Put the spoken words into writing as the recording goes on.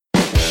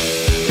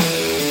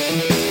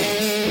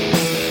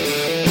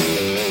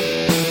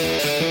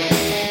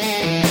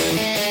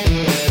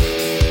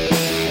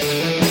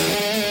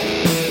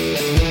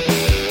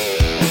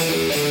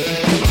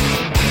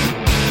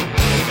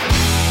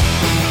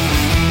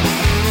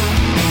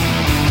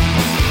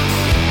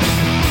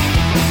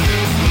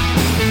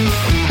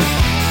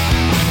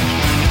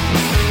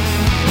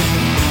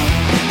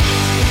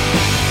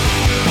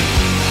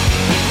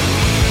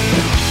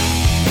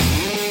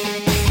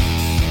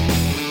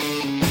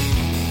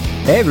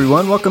Hey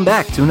everyone, welcome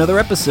back to another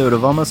episode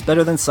of Almost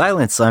Better Than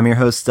Silence. I'm your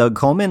host, Doug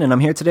Coleman, and I'm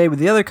here today with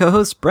the other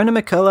co-host, Brendan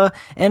McCullough,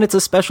 and it's a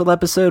special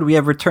episode. We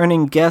have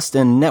returning guest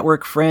and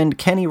network friend,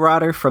 Kenny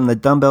Rotter from the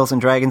Dumbbells and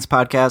Dragons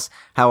podcast.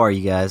 How are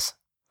you guys?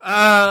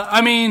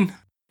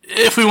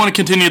 If we want to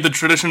continue the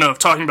tradition of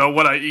talking about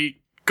what I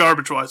eat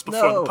garbage-wise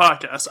before the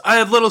podcast, I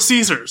had Little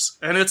Caesars,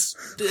 and it's...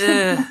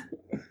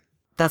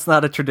 That's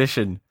not a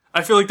tradition.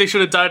 I feel like they should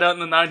have died out in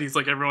the 90s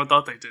like everyone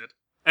thought they did.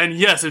 And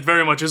yes, it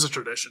very much is a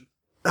tradition.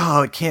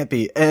 Oh, it can't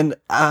be. And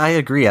I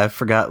agree. I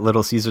forgot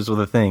Little Caesars was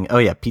a thing. Oh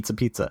yeah,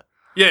 pizza.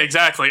 Yeah,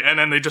 exactly. And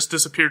then they just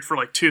disappeared for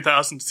like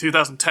 2000 to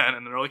 2010,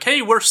 and they're like,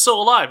 hey, we're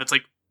still alive. It's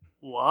like,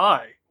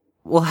 why?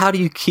 Well, how do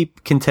you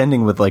keep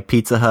contending with like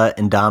Pizza Hut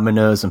and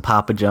Domino's and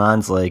Papa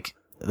John's? Like,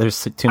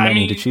 there's too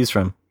many to choose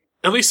from.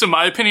 At least in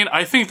my opinion,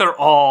 I think they're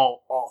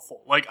all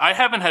awful. Like, I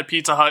haven't had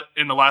Pizza Hut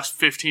in the last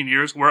 15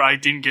 years where I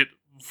didn't get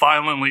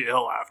violently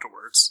ill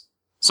afterwards.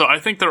 So I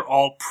think they're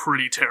all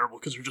pretty terrible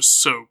because they're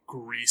just so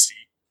greasy.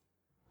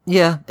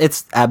 Yeah,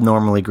 it's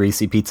abnormally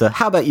greasy pizza.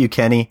 How about you,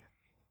 Kenny?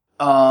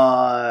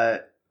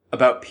 About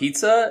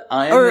pizza?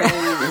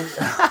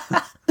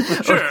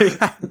 Sure.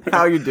 How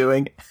are you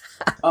doing?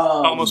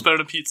 Almost better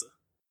than pizza.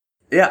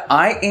 Yeah,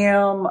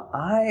 I'm,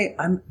 I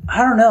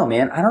don't know,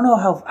 man. I don't know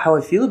how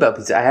I feel about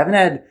pizza. I haven't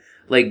had,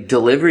 like,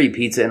 delivery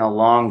pizza in a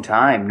long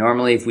time.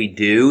 Normally, if we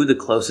do, the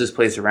closest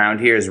place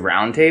around here is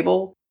Round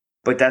Table,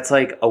 but that's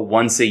like a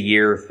once a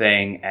year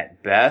thing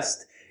at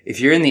best. If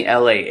you're in the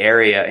LA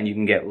area and you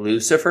can get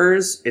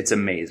Lucifer's, it's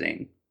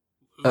amazing.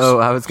 Oh,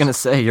 I was gonna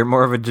say, you're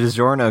more of a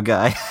DiGiorno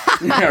guy.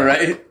 Yeah,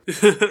 right?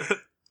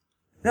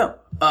 No,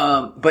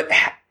 but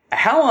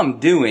how I'm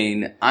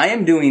doing, I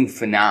am doing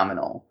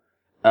phenomenal.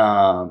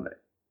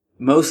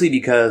 Mostly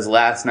because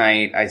last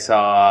night I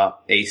saw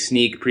a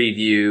sneak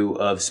preview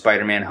of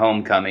Spider-Man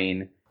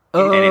Homecoming,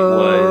 and it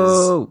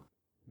was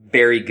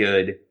very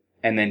good.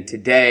 And then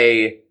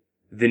today,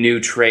 the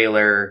new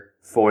trailer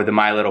for the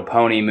My Little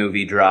Pony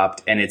movie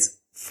dropped, and it's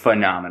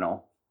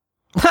phenomenal.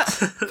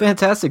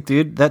 Fantastic,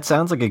 dude. That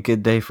sounds like a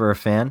good day for a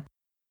fan.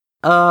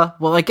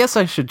 Well, I guess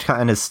I should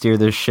kind of steer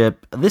this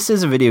ship. This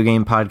is a video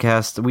game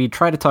podcast. We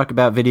try to talk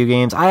about video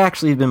games. I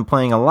actually have been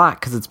playing a lot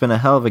because it's been a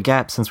hell of a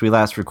gap since we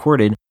last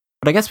recorded.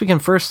 But I guess we can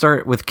first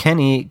start with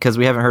Kenny because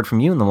we haven't heard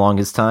from you in the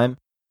longest time.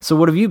 So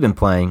what have you been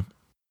playing?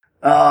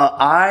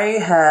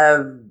 I've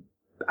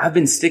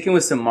been sticking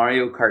with some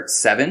Mario Kart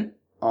 7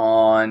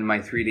 on my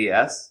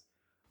 3DS.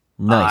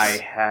 Nice.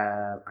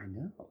 I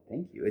know,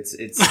 thank you. It's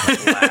a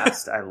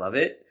blast. I love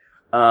it.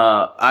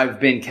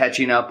 I've been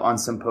catching up on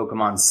some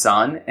Pokemon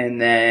Sun,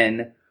 and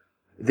then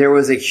there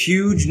was a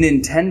huge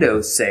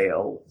Nintendo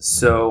sale.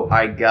 So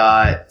I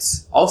got,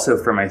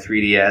 also for my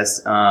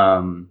 3DS,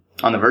 on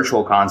the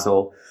Virtual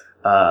Console,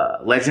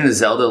 Legend of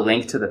Zelda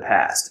Link to the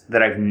Past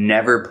that I've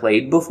never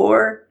played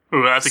before.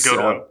 Ooh, that's a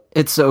good one.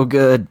 It's so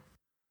good.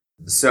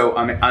 So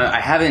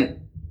I haven't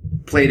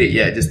played it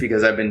yet just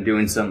because I've been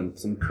doing some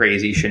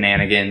crazy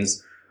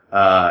shenanigans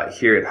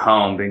here at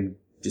home, and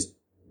just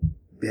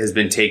has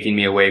been taking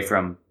me away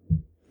from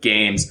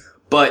games.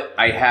 But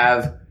I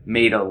have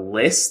made a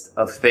list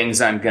of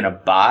things I'm going to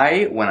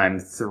buy when I'm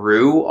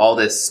through all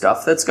this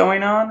stuff that's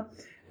going on.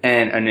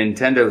 And a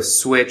Nintendo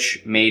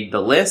Switch made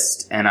the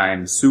list, and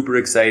I'm super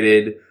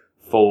excited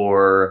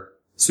for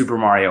Super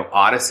Mario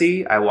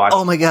Odyssey.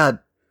 Oh my god.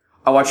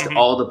 I watched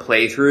all the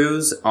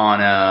playthroughs on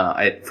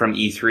from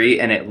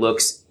E3, and it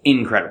looks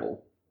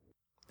incredible.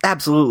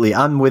 Absolutely.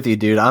 I'm with you,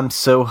 dude. I'm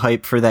so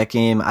hyped for that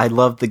game. I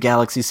love the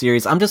Galaxy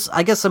series. I'm just,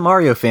 I guess, a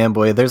Mario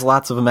fanboy. There's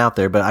lots of them out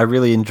there, but I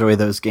really enjoy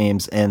those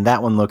games, and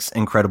that one looks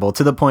incredible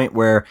to the point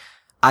where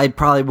I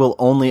probably will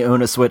only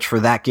own a Switch for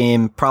that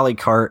game, probably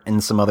Kart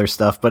and some other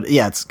stuff. But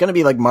yeah, it's going to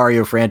be like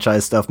Mario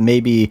franchise stuff,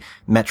 maybe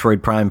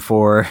Metroid Prime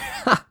 4.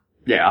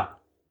 Yeah.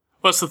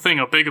 What's the thing?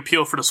 A big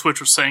appeal for the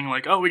Switch was saying,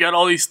 like, oh, we got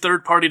all these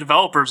third-party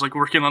developers, like,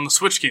 working on the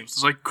Switch games.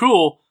 It's like,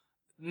 cool.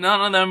 None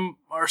of them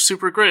are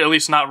super great, at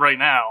least not right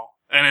now.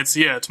 And it's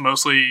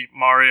mostly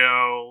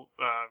Mario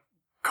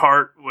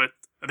Kart with,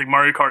 I think,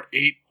 Mario Kart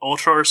 8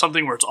 Ultra or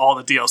something, where it's all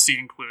the DLC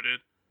included.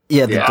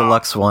 Yeah, the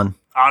deluxe one.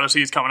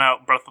 Odyssey's coming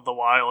out, Breath of the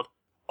Wild.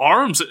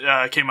 ARMS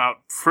came out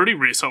pretty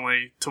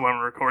recently to when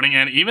we're recording,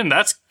 and even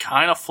that's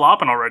kind of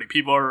flopping already.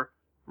 People are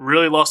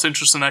really lost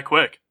interest in that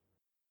quick.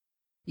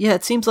 Yeah,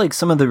 it seems like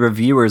some of the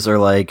reviewers are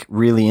like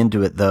really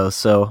into it though,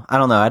 so I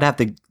don't know. I'd have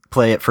to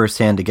play it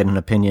firsthand to get an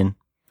opinion.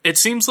 It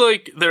seems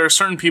like there are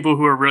certain people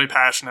who are really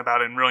passionate about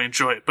it and really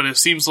enjoy it, but it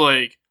seems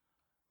like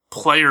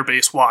player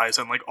base wise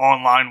and like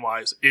online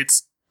wise,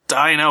 it's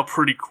dying out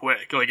pretty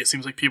quick. Like, it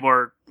seems like people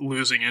are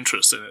losing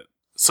interest in it.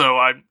 So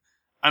I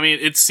mean,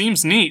 it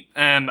seems neat,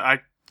 and I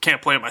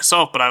can't play it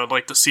myself, but I would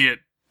like to see it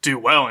do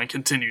well and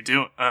continue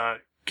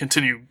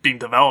being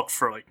developed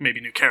for like maybe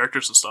new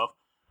characters and stuff.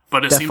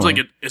 But it seems like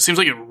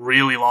it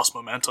really lost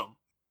momentum.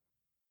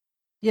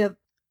 Yeah.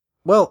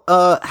 Well,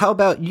 how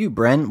about you,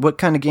 Bren? What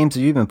kind of games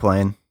have you been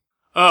playing?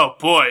 Oh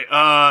boy,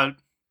 I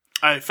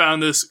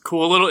found this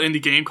cool little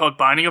indie game called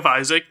Binding of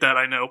Isaac that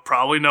I know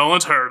probably no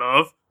one's heard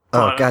of.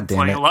 Oh, god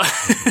damn it. A lot.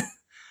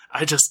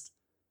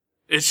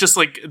 It's just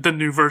like the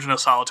new version of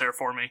Solitaire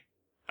for me.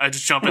 I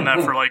just jump in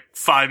that for like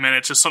 5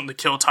 minutes, just something to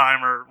kill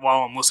time or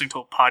while I'm listening to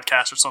a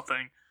podcast or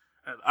something.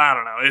 And I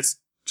don't know. It's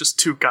just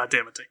too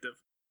goddamn addictive.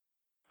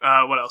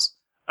 What else?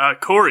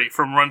 Corey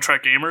from Run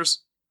Track Gamers.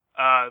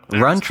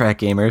 Run Track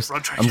Gamers?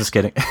 I'm just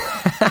kidding.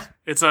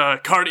 It's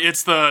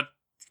it's the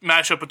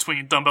mashup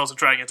between Dumbbells and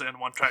Dragons and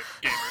One Track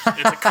Gamers.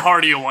 It's a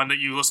cardio one that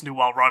you listen to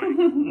while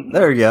running.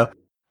 There you go.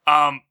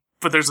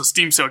 But there's a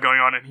Steam sale going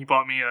on, and he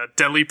bought me a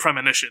Deadly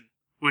Premonition,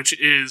 which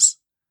is,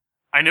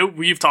 I know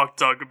we've talked,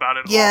 Doug, about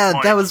it. Yeah,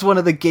 that was one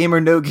of the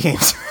Gamer No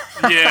games.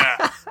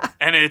 Yeah,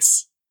 and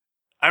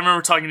I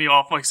remember talking to you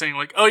off mic saying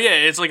like, oh yeah,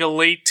 it's like a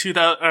late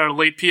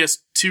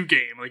PS2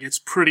 game. Like, it's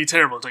pretty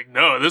terrible. It's like,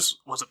 no, this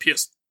was a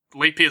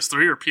late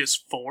PS3 or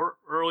PS4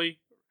 early.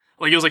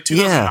 Like, it was like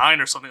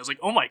 2009 or something. I was like,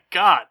 oh my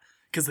god,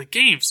 because the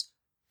game's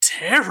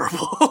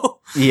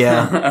terrible.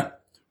 Yeah.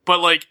 But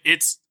like,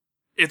 it's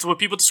what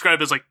people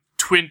describe as like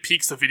Twin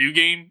Peaks, the video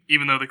game,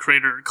 even though the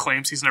creator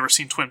claims he's never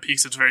seen Twin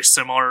Peaks. It's very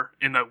similar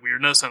in that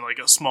weirdness and like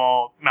a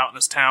small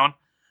mountainous town.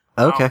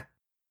 Okay.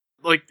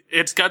 Like,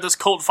 it's got this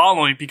cult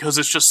following because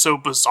it's just so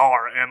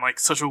bizarre and like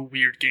such a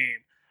weird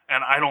game.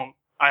 And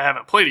I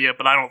haven't played it yet,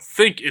 but I don't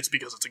think it's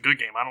because it's a good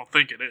game. I don't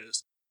think it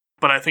is.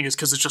 But I think it's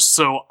because it's just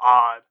so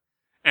odd.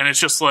 And it's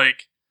just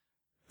like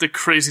the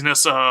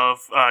craziness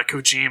of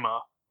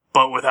Kojima,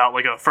 but without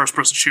like a first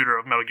person shooter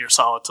of Metal Gear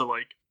Solid to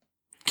like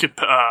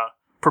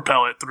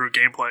propel it through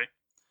gameplay.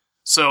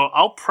 So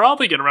I'll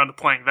probably get around to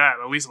playing that,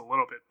 at least a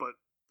little bit, but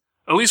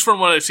at least from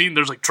what I've seen,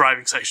 there's like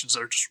driving sections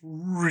that are just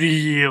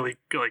really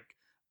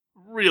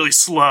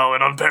slow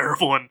and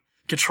unbearable and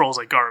controls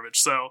like garbage.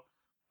 So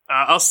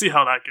I'll see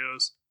how that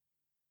goes.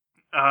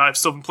 I've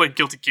still been playing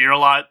Guilty Gear a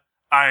lot.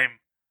 I'm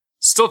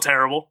still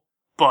terrible,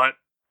 but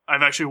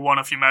I've actually won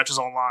a few matches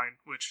online,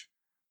 which,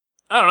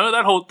 I don't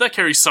know, that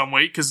carries some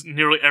weight because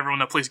nearly everyone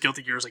that plays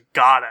Guilty Gear is a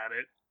god at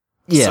it.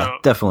 Yeah, so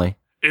definitely.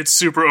 It's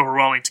super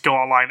overwhelming to go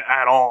online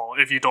at all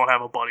if you don't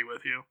have a buddy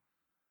with you.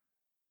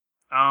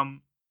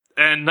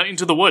 And Night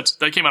into the Woods,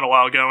 that came out a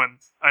while ago, and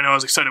I know I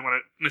was excited when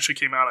it initially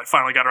came out. I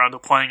finally got around to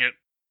playing it.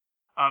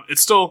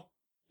 It's still,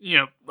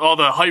 all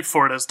the hype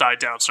for it has died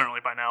down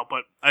certainly by now,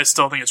 but I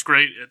still think it's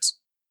great.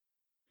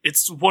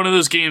 It's one of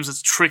those games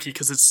that's tricky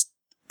because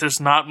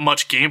there's not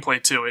much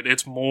gameplay to it.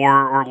 It's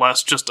more or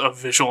less just a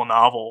visual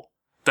novel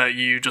that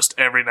you just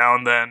every now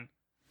and then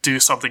do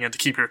something in to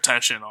keep your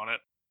attention on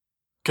it.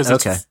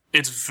 Because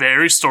it's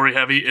very story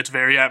heavy. It's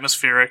very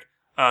atmospheric.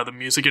 The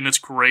music in it's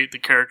great. The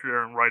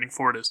character and writing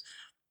for it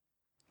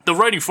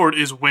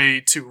is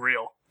way too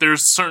real.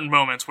 There's certain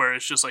moments where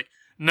it's just like,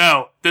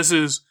 no, this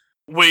is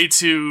way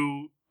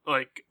too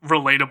like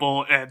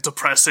relatable and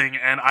depressing,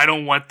 and I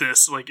don't want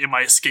this like in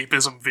my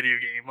escapism video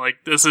game.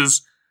 Like, this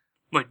is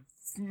like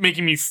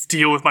making me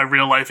deal with my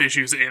real life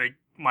issues in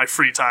my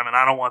free time, and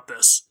I don't want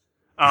this.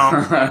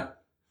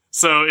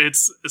 So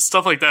it's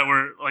stuff like that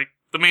where like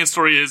the main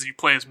story is you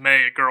play as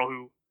May, a girl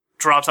who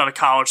drops out of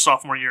college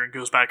sophomore year and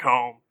goes back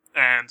home,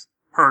 and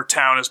her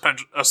town is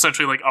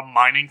essentially like a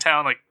mining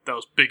town, like that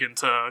was big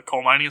into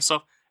coal mining and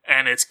stuff,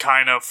 and it's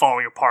kind of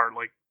falling apart.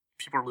 Like,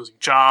 people are losing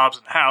jobs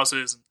and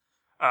houses,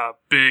 and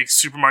big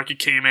supermarket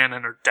came in,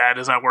 and her dad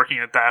is not working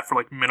at that for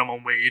like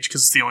minimum wage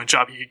because it's the only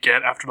job he could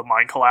get after the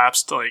mine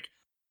collapsed. Like,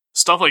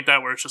 stuff like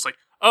that where it's just like,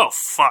 oh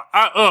fuck,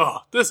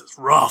 this is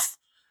rough.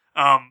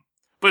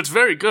 But it's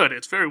very good.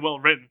 It's very well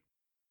written.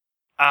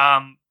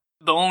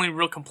 The only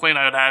real complaint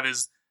I would have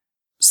is,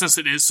 since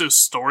it is so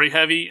story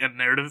heavy and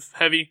narrative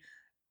heavy,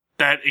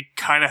 that it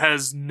kind of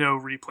has no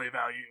replay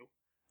value.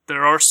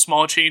 There are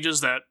small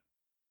changes that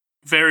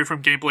vary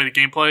from gameplay to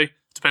gameplay,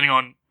 depending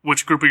on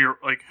which group of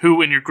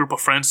who in your group of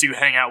friends do you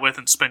hang out with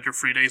and spend your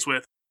free days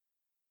with.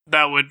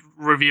 That would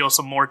reveal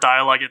some more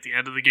dialogue at the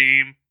end of the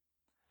game.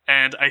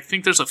 And I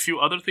think there's a few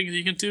other things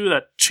you can do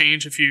that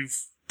change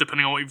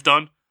depending on what you've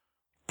done.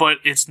 But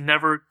it's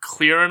never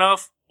clear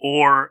enough,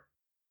 or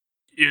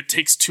it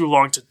takes too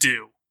long to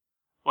do.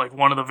 Like,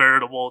 one of the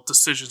veritable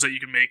decisions that you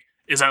can make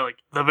is at like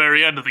the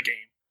very end of the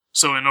game.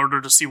 So in order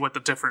to see what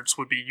the difference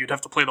would be, you'd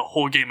have to play the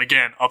whole game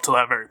again up to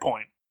that very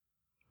point.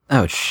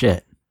 Oh,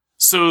 shit.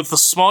 So the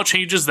small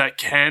changes that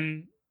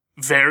can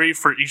vary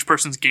for each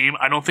person's game,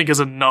 I don't think is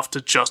enough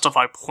to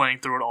justify playing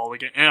through it all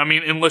again. I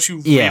mean, unless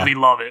you really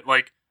love it.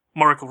 Like,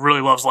 Mark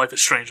really loves Life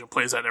is Strange and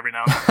plays that every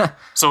now and then.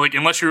 So, like,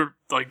 unless you're,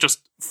 like,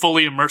 just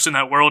fully immersed in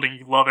that world and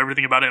you love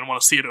everything about it and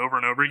want to see it over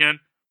and over again,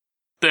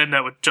 then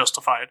that would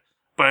justify it.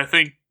 But I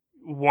think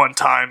one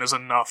time is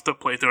enough to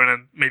play through it,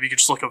 and maybe you could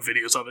just look up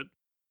videos of it.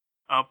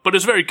 But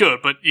it's very good,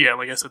 but yeah,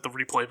 like I said, the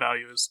replay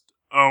value is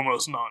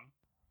almost none.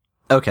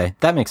 Okay,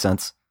 that makes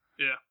sense.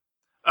 Yeah.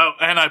 Oh,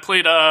 and I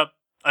played, I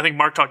think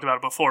Mark talked about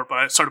it before, but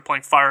I started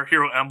playing Fire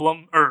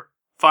Emblem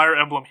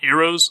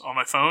Heroes on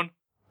my phone.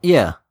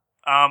 Yeah.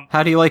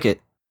 How do you like it?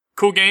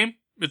 Cool game.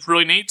 It's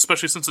really neat,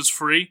 especially since it's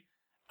free.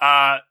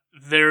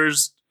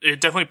 It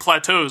definitely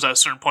plateaus at a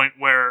certain point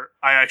where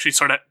I actually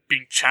started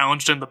being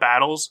challenged in the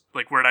battles,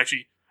 like where I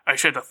actually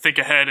had to think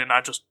ahead and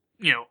not just,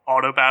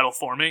 auto battle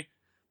for me.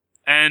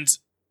 And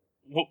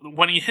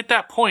when you hit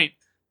that point,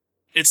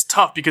 it's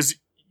tough because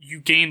you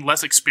gain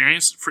less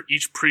experience for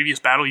each previous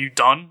battle you've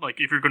done.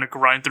 Like, if you're going to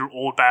grind through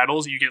old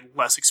battles, you get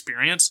less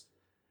experience.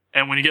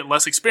 And when you get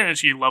less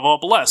experience, you level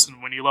up less.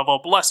 And when you level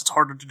up less, it's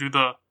harder to do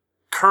the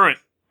current,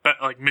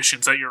 like,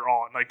 missions that you're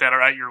on, like, that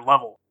are at your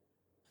level.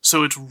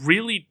 So it's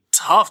really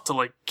tough to,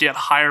 like, get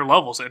higher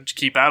levels and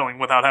keep battling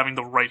without having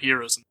the right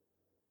heroes.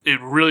 It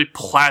really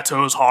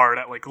plateaus hard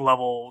at, like,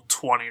 level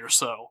 20 or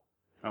so.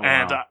 Oh, wow.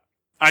 And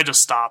I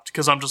just stopped,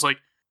 because I'm just like,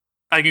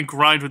 I can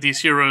grind with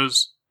these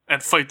heroes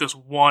and fight this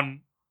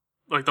one,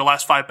 like, the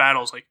last 5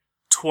 battles, like,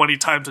 20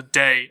 times a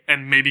day,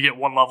 and maybe get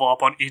 1 level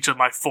up on each of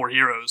my 4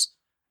 heroes.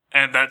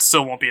 And that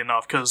still won't be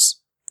enough,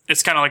 because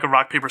it's kind of like a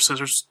rock, paper,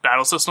 scissors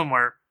battle system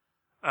where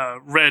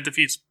red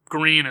defeats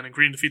green, and then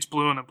green defeats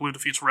blue, and then blue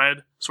defeats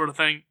red, sort of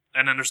thing.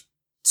 And then there's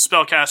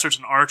spellcasters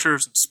and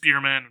archers and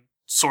spearmen and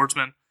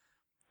swordsmen,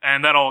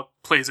 and that all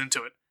plays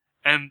into it.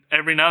 And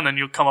every now and then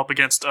you'll come up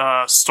against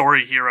a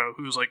story hero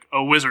who's like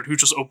a wizard who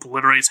just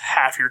obliterates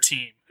half your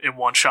team in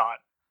one shot.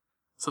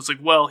 So it's like,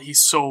 well,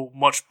 he's so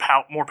much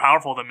more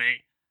powerful than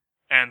me,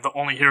 and the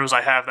only heroes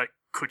I have that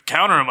could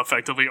counter him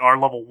effectively are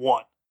level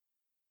 1.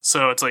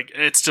 So it's like,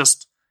 it's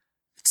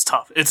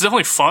tough. It's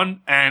definitely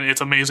fun, and it's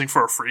amazing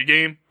for a free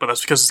game, but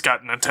that's because it's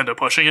got Nintendo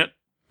pushing it,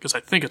 because I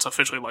think it's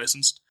officially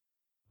licensed.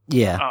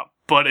 Yeah.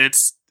 But it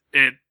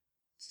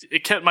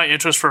kept my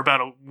interest for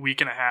about a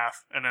week and a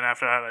half, and then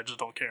after that, I just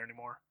don't care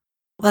anymore.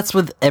 That's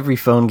with every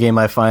phone game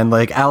I find.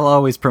 Like, I'll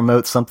always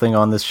promote something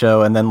on this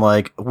show, and then,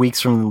 like,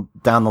 weeks from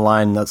down the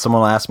line, that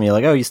someone will ask me,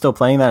 like, oh, you still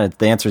playing that? And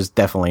the answer is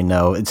definitely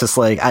no. It's just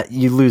like,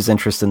 you lose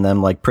interest in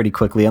them, like, pretty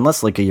quickly,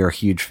 unless, like, you're a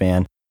huge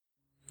fan.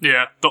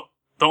 Yeah, the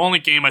only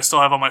game I still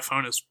have on my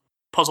phone is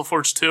Puzzle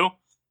Forge 2.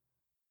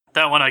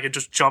 That one I could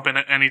just jump in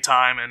at any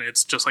time, and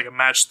it's just like a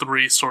match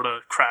 3 sort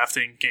of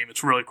crafting game.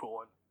 It's really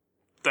cool.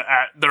 And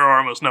there are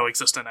almost no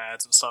existent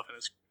ads and stuff, and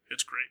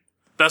it's great.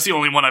 That's the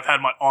only one I've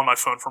had on my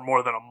phone for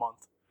more than a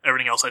month.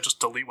 Everything else I just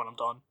delete when I'm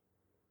done.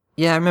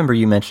 Yeah, I remember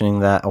you mentioning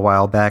that a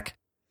while back.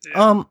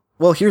 Yeah.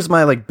 Well, here's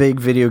my, like, big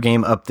video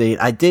game update.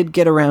 I did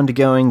get around to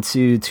going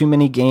to Too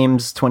Many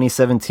Games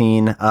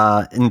 2017.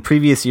 In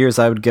previous years,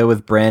 I would go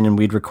with Bren, and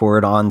we'd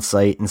record on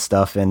site and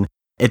stuff, and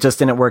it just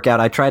didn't work out.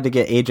 I tried to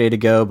get AJ to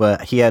go,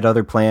 but he had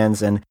other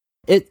plans, and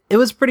it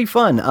was pretty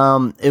fun.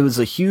 It was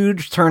a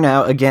huge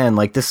turnout. Again,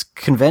 like, this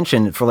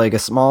convention for, like, a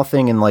small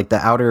thing in, like,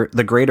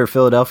 the greater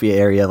Philadelphia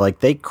area, like,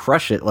 they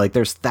crush it. Like,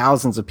 there's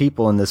thousands of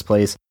people in this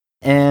place,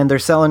 and they're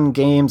selling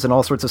games and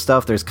all sorts of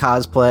stuff. There's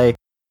cosplay.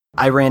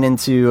 I ran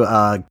into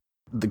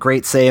the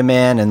Great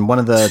Saiyaman and one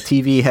of the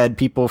TV head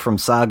people from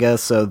Saga,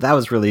 so that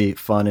was really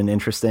fun and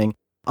interesting.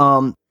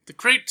 The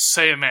Great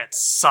Saiyaman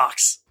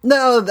sucks.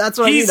 No, that's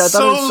what I mean. I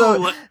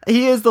thought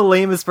he is the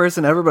lamest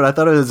person ever, but I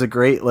thought it was a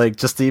great, like,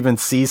 just to even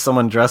see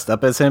someone dressed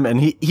up as him, and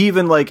he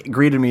even, like,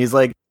 greeted me. He's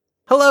like,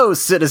 hello,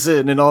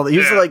 citizen, and all that. He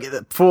was like,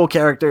 full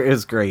character.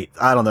 Is great.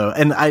 I don't know.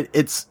 And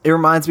it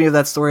reminds me of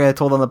that story I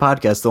told on the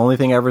podcast. The only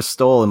thing I ever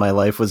stole in my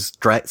life was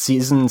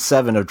season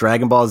 7 of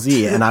Dragon Ball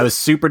Z, and I was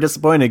super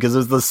disappointed because it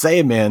was the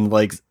Saiyaman,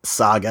 like,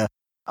 saga.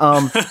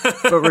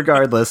 But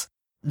regardless,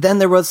 then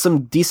there was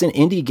some decent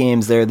indie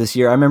games there this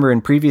year. I remember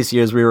in previous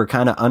years we were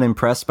kind of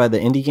unimpressed by the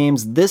indie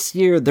games. This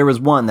year there was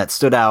one that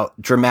stood out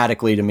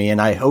dramatically to me,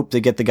 and I hope to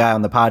get the guy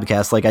on the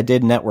podcast. Like, I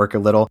did network a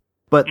little,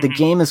 but the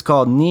game is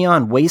called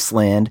Neon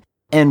Wasteland.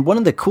 And one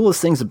of the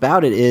coolest things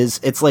about it is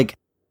it's like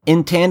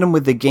in tandem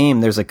with the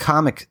game, there's a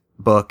comic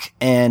book,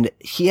 and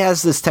he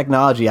has this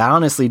technology. I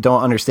honestly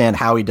don't understand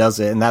how he does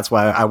it, and that's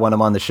why I want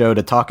him on the show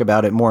to talk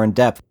about it more in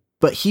depth.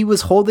 But he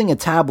was holding a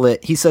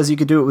tablet. He says you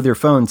could do it with your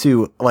phone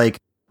too, like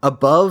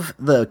above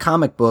the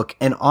comic book,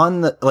 and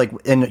on the, like,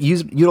 and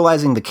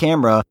utilizing the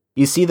camera,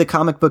 you see the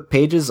comic book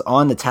pages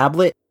on the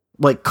tablet,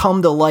 like,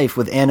 come to life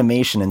with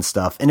animation and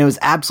stuff. And it was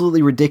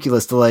absolutely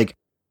ridiculous to, like,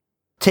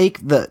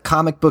 take the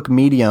comic book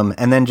medium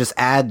and then just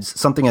add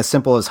something as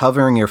simple as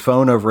hovering your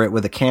phone over it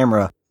with a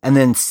camera and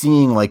then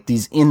seeing, like,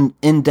 these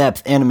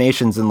in-depth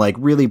animations and, like,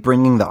 really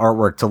bringing the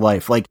artwork to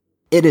life. Like,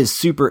 it is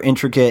super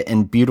intricate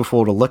and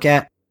beautiful to look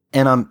at.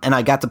 And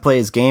I got to play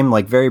his game,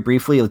 like, very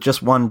briefly,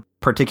 just one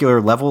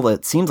particular level.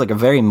 It seems like a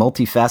very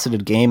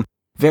multifaceted game,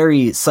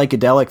 very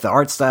psychedelic. The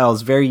art style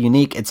is very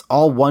unique. It's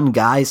all one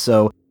guy,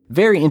 so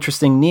very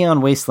interesting.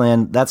 Neon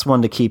Wasteland, that's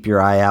one to keep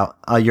your eye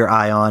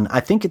on. I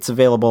think it's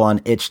available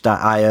on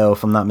itch.io,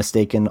 if I'm not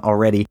mistaken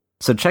already.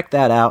 So check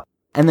that out.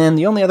 And then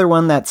the only other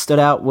one that stood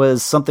out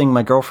was something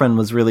my girlfriend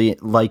was really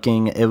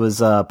liking. It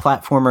was a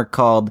platformer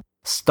called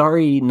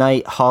Starry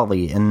Night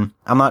Holly, and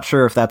I'm not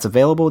sure if that's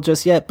available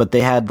just yet, but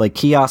they had, like,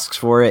 kiosks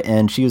for it,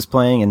 and she was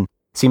playing and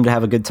seemed to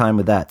have a good time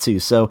with that too.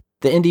 So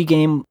the indie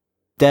game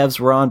devs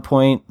were on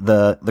point,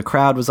 the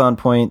crowd was on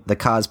point, the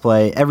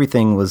cosplay,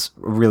 everything was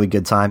a really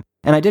good time.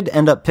 And I did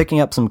end up picking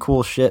up some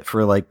cool shit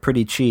for, like,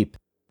 pretty cheap.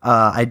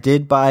 I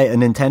did buy a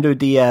Nintendo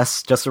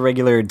DS, just a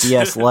regular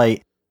DS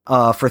Lite,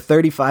 for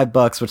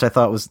 $35, which I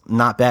thought was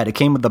not bad. It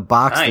came with the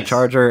box, nice, the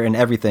charger, and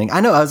everything.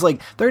 I know, I was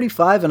like,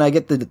 35, and I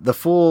get the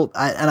full,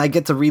 and I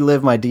get to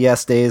relive my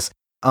DS days.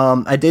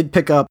 I did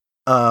pick up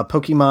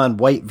Pokemon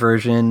White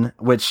version,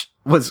 which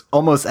was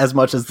almost as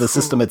much as the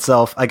system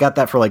itself. I got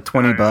that for like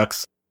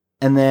 $20.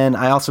 And then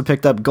I also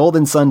picked up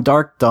Golden Sun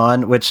Dark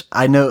Dawn, which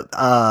I know,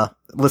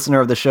 listener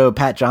of the show,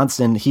 Pat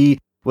Johnston, he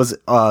was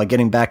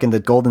getting back into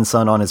Golden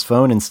Sun on his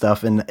phone and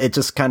stuff, and it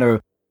just kind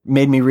of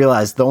made me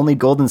realize the only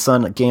Golden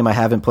Sun game I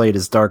haven't played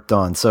is Dark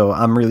Dawn, so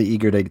I'm really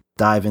eager to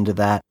dive into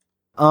that.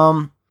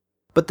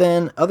 But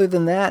then, other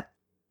than that,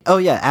 oh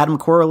yeah, Adam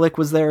Koralik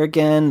was there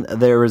again.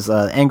 There was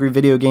Angry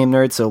Video Game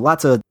Nerd, so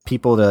lots of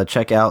people to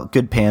check out,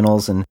 good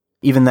panels, and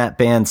even that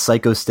band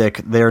Psycho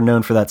Stick, they're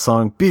known for that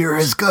song, Beer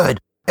is Good,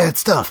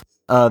 it's tough.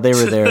 They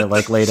were there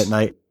like late at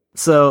night,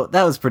 so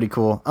that was pretty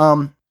cool.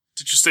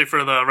 Did you stay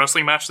for the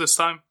wrestling match this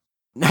time?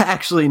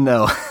 Actually,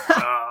 no.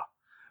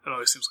 It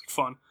always seems like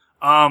fun.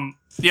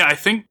 Yeah, I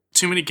think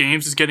Too Many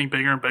Games is getting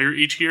bigger and bigger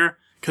each year,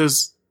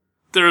 because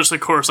there's, of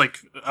course, like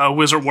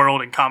Wizard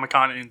World and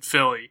Comic-Con in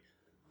Philly,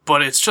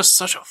 but it's just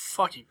such a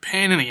fucking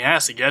pain in the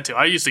ass to get to.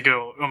 I used to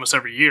go almost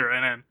every year,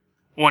 and then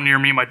one year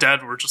me and my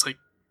dad were just like,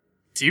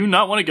 do you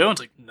not want to go? And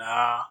it's like,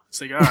 nah.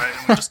 It's like, all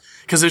right.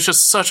 Because it's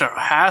just such a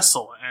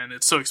hassle, and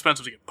it's so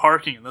expensive to get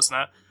parking and this and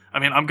that. I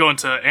mean, I'm going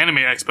to Anime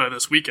Expo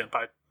this weekend.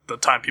 By the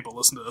time people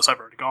listen to this, I've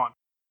already gone.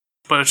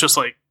 But it's just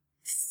like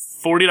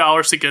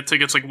 $40 to get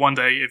tickets like one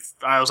day. If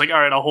I was like, all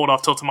right, I'll hold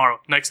off till tomorrow.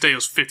 Next day it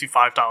was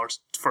 $55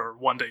 for a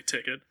one day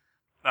ticket.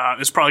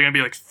 It's probably going to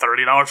be like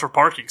 $30 for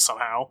parking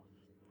somehow.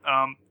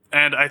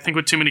 And I think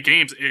with Too Many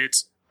Games,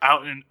 it's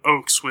out in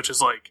Oaks, which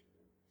is like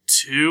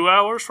 2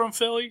 hours from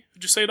Philly.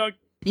 Did you say, Doug?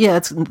 Yeah,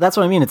 that's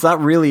what I mean. It's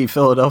not really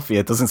Philadelphia.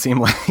 It doesn't seem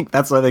like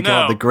that's why they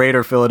call it the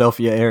greater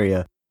Philadelphia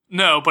area.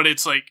 No, but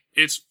it's like,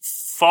 it's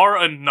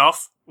far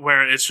enough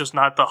where it's just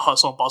not the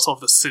hustle and bustle of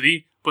the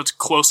city, but it's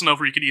close enough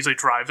where you could easily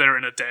drive there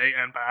in a day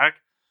and back.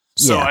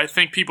 So yeah. I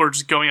think people are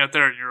just going out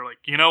there and you're like,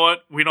 you know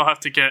what? We don't have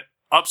to get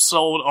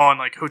upsold on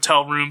like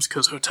hotel rooms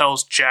because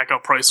hotels jack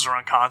up prices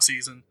around con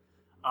season.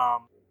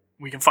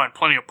 We can find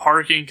plenty of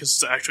parking because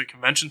it's actually a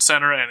convention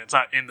center and it's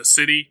not in the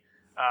city.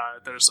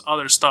 There's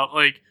other stuff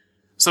like,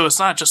 so it's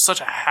not just such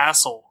a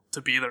hassle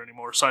to be there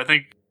anymore. So I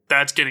think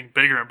that's getting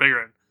bigger and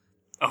bigger. And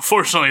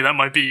unfortunately, that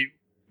might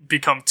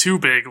become too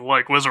big,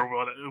 like Wizard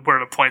World, where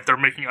at a point they're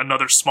making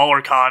another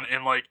smaller con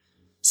in like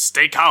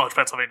State College,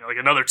 Pennsylvania, like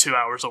another 2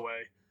 hours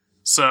away.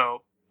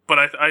 So, but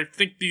I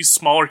think these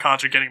smaller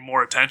cons are getting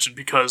more attention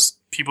because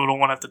people don't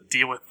want to have to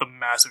deal with the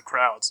massive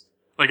crowds.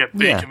 Like at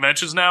big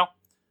conventions now,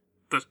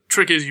 the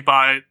trick is you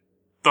buy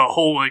the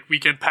whole like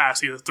weekend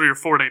pass, either 3 or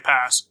 4 day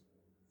pass.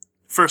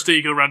 First day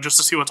you go around just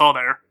to see what's all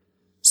there.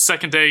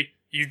 Second day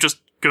you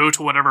just go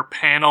to whatever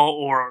panel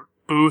or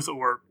booth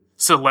or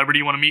celebrity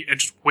you want to meet and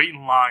just wait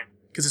in line.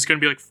 Because it's going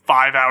to be like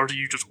 5 hours of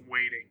you just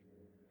waiting.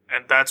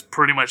 And that's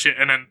pretty much it.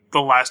 And then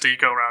the last day you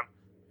go around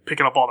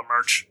picking up all the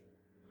merch.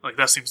 Like,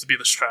 that seems to be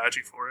the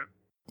strategy for it.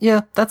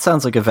 Yeah, that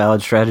sounds like a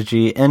valid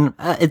strategy. And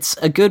it's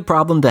a good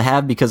problem to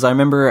have because I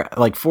remember,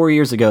 like, 4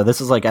 years ago, this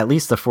is like at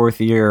least the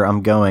fourth year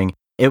I'm going,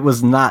 it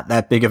was not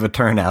that big of a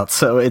turnout.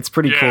 So it's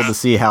pretty cool to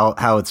see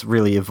how it's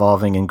really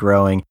evolving and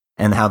growing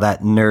and how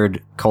that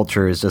nerd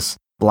culture is just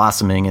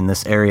blossoming in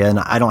this area. And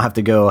I don't have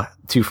to go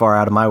too far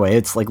out of my way.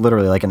 It's like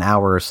literally like an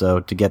hour or so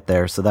to get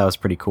there. So that was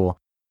pretty cool.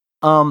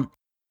 So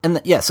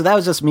that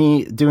was just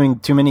me doing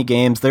Too Many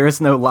Games. There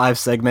is no live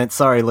segment.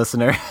 Sorry,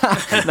 listener.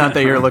 Not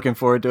that you're looking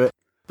forward to it.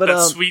 But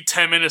that sweet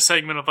 10-minute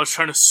segment of us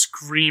trying to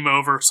scream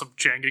over some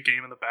Jenga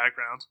game in the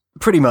background.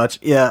 Pretty much,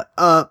 yeah.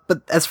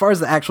 But as far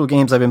as the actual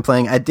games I've been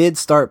playing, I did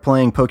start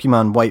playing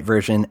Pokemon White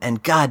version,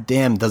 and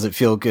goddamn does it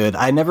feel good.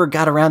 I never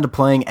got around to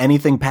playing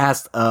anything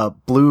past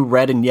Blue,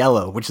 Red, and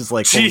Yellow, which is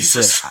like,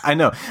 Jesus. Holy shit. I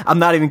know. I'm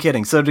not even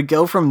kidding. So to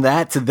go from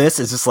that to this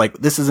is just like,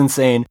 this is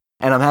insane.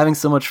 And I'm having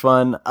so much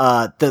fun.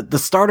 The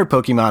starter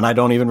Pokemon I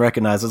don't even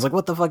recognize. I was like,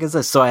 what the fuck is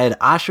this? So I had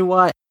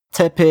Oshawott,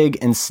 Tepig,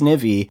 and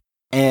Snivy.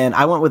 And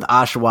I went with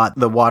Oshawott,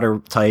 the water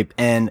type,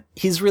 and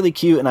he's really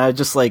cute. And I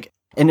just like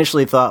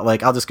initially thought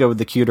like, I'll just go with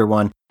the cuter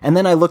one. And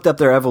then I looked up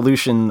their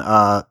evolution,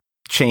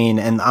 chain,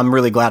 and I'm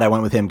really glad I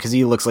went with him because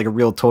he looks like a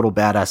real total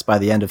badass by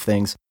the end of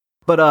things.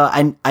 But,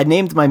 I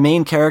named my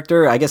main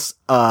character. I guess,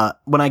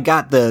 when I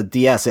got the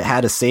DS, it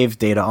had a save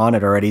data on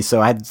it already. So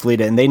I had to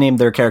delete it and they named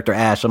their character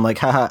Ash. I'm like,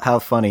 haha, how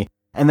funny.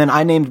 And then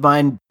I named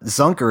mine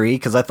Zunkery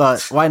because I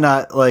thought, why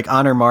not like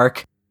honor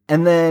Mark?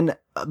 And then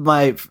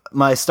my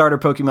starter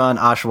Pokemon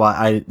Oshawott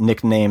I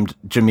nicknamed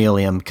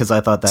Jamelium because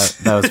I thought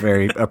that was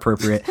very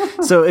appropriate.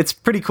 So it's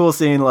pretty cool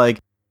seeing like,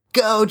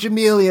 go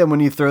Jamelium when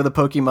you throw the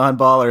Pokemon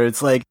ball, or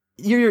it's like,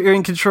 you're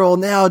in control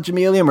now,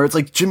 Jamelium, or it's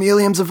like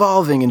Jamelium's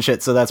evolving and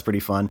shit. So that's pretty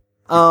fun.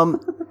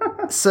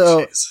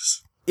 So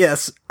Jesus.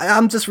 Yes,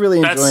 I'm just really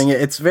enjoying it.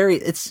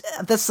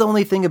 That's the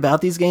only thing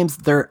about these games.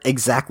 They're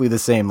exactly the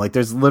same. Like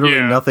there's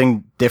literally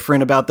nothing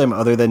different about them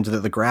other than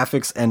the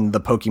graphics and the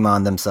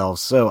Pokemon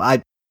themselves. So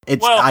I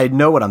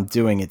know what I'm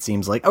doing. It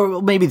seems like,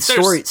 or maybe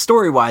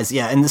story wise.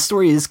 Yeah. And the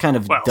story is kind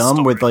of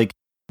dumb with like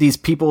these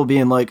people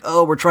being like,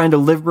 oh, we're trying to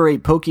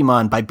liberate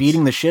Pokemon by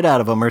beating the shit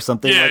out of them or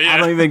something. Yeah, like, I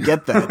don't even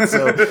get that.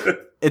 So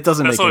it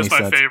doesn't make any sense.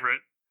 That's always my favorite.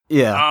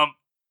 Yeah.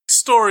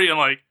 Story and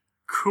like,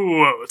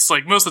 cool. It's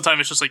like most of the time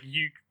it's just like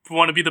you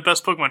want to be the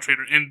best Pokemon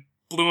trainer in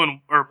blue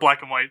or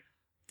black and white.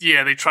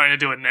 Yeah, they try to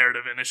do a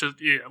narrative and it's just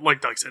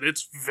like Doug said,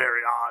 it's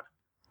very odd.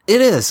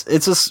 It is.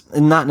 It's just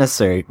not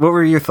necessary. What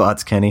were your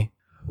thoughts, Kenny?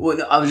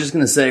 Well, I was just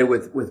going to say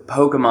with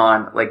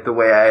Pokemon, like the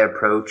way I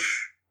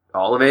approach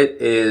all of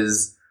it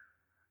is,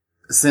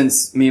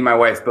 since me and my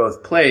wife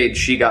both played,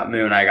 she got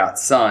Moon, I got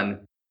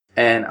Sun.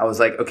 And I was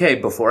like, okay,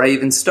 before I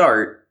even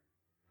start,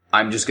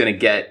 I'm just going to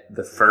get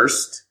the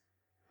first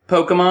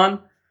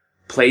Pokemon,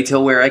 play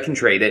till where I can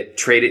trade it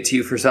to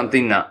you for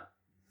something not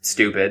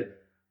stupid,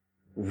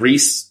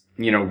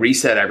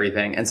 reset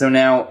everything. And so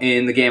now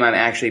in the game I'm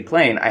actually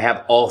playing, I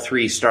have all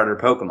 3 starter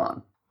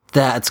Pokemon.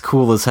 That's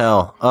cool as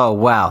hell. Oh,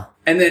 wow.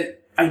 And then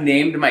I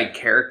named my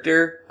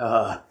character,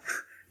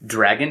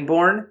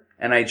 Dragonborn,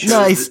 and I chose,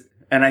 nice.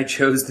 I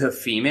chose the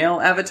female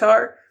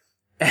avatar.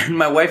 And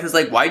my wife was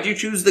like, why'd you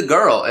choose the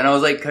girl? And I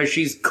was like, cause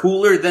she's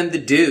cooler than the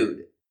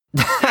dude.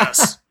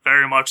 Yes,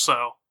 very much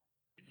so.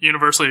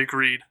 Universally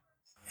agreed.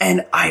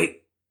 And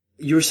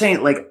you were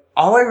saying, like,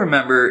 all I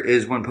remember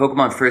is when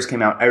Pokemon first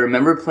came out, I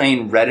remember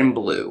playing Red and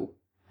Blue.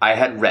 I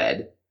had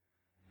Red.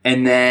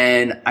 And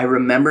then I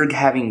remembered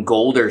having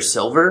Gold or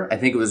Silver. I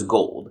think it was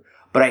Gold.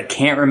 But I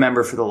can't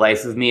remember for the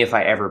life of me if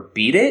I ever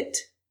beat it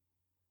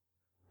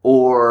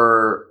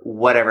or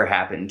whatever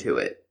happened to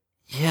it.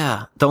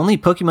 Yeah, the only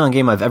Pokemon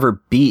game I've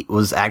ever beat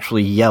was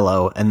actually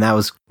Yellow, and that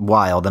was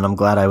wild, and I'm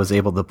glad I was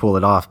able to pull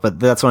it off. But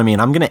that's what I mean.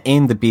 I'm going to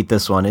aim to beat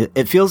this one.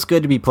 It feels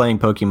good to be playing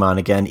Pokemon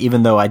again,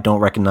 even though I don't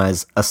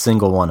recognize a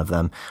single one of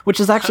them, which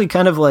is actually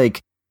kind of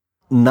like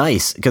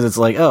nice, because it's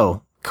like,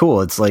 oh,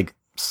 cool, it's like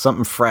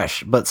something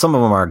fresh. But some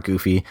of them are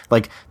goofy,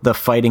 like the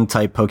fighting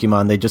type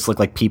Pokemon, they just look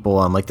like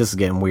people. I'm like, this is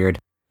getting weird.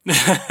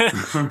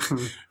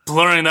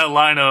 Blurring that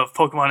line of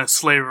Pokemon and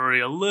slavery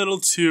a little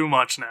too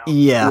much now.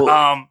 Yeah.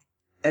 Well,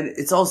 and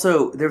it's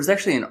also, there was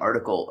actually an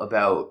article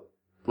about,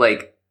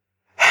 like,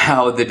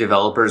 how the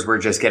developers were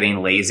just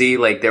getting lazy.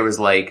 Like, there was,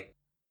 like,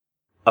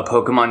 a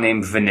Pokemon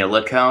named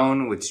Vanilla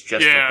Cone, which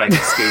just looked like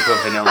a scoop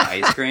of vanilla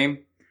ice cream.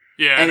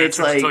 Yeah, and it's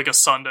like a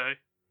sundae.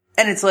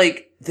 And it's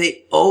like,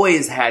 they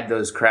always had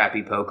those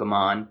crappy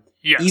Pokemon.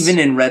 Yes. Even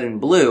in Red and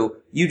Blue,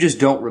 you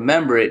just don't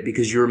remember it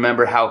because you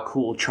remember how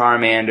cool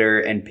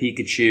Charmander and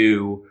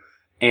Pikachu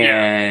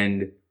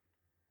and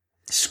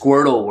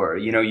Squirtle were.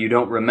 You know, you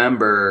don't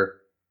remember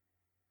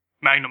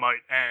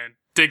Magnemite and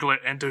Diglett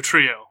and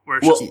Dotrio, where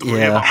it's just 3 of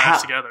them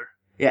matched together.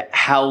 Yeah,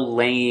 how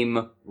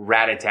lame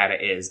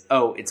Rattata is.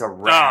 Oh, it's a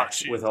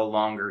rat with a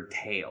longer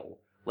tail.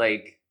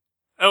 Like,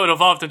 oh, it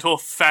evolved into a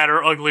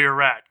fatter, uglier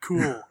rat.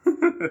 Cool.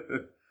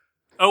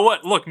 Oh,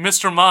 what? Look,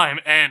 Mr. Mime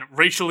and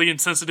racially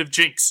insensitive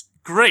Jinx.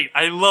 Great,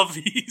 I love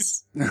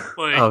these.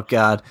 Like, oh,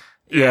 God.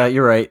 Yeah,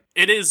 you're right.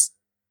 It is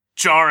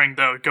jarring,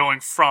 though, going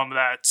from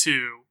that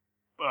to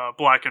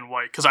Black and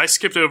White, because I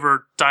skipped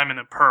over Diamond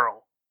and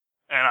Pearl,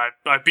 and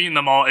I've beaten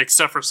them all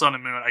except for Sun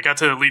and Moon. I got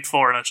to Elite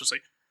Four, and I was just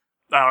like,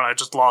 I don't know, I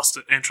just lost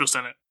interest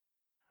in it.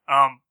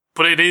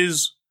 But it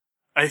is,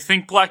 I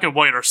think Black and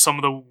White are some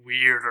of the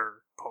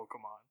weirder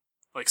Pokemon.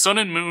 Like, Sun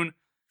and Moon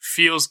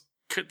feel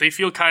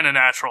kind of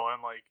natural,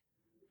 and, like,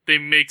 they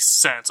make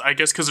sense. I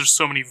guess because there's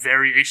so many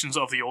variations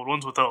of the old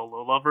ones with the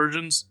Alola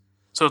versions.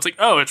 So it's like,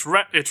 oh, it's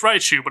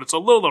Raichu, but it's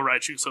Alola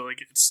Raichu. So, like,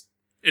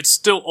 it's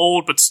still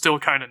old, but still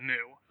kind of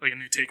new. Like, a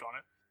new take on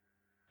it.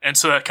 And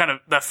so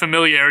that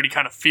familiarity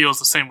kind of feels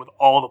the same with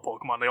all the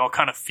Pokemon. They all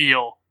kind of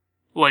feel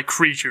like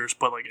creatures,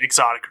 but like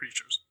exotic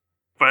creatures.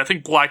 But I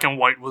think Black and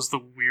White was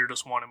the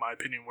weirdest one, in my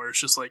opinion, where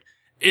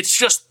it's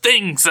just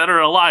things that are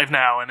alive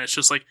now. And it's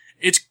just like,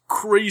 it's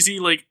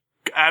crazy, like,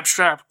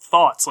 abstract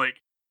thoughts.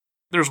 Like,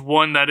 there's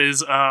one that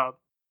is a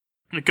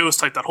ghost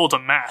type that holds a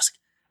mask.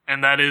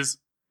 And that is,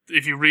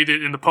 if you read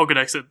it in the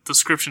Pokedex, the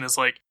description is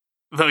like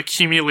the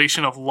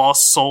accumulation of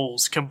lost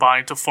souls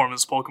combined to form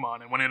this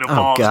Pokemon. And when it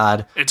evolves,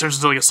 it turns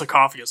into like a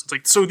sarcophagus. It's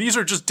like, so these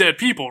are just dead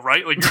people,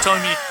 right? Like, you're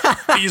telling me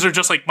these are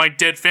just like my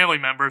dead family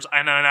members,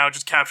 and I now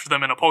just capture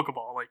them in a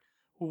Pokeball. Like,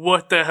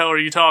 what the hell are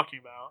you talking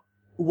about?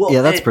 Well,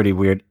 yeah, that's pretty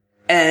weird.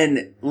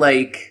 And,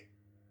 like,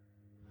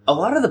 a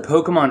lot of the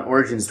Pokemon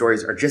origin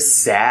stories are just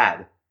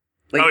sad.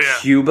 Like,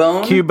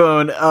 Cubone?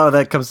 Cubone, oh,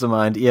 that comes to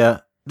mind, yeah.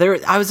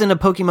 I was in a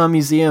Pokemon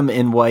museum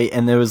in White,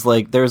 and there was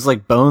like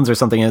bones or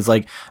something, and it's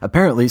like,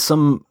 apparently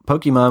some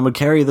Pokemon would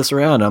carry this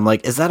around. I'm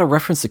like, is that a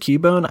reference to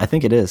Cubone? I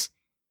think it is.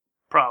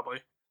 Probably.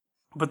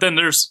 But then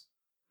there's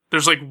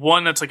like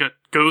one that's like a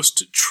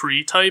ghost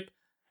tree type,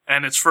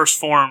 and its first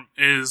form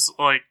is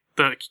like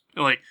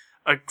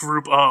a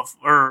group of,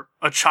 or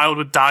a child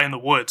would die in the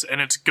woods,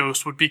 and its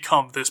ghost would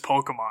become this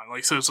Pokemon.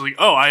 Like, so it's like,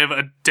 oh, I have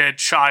a dead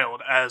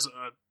child as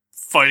a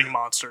fighting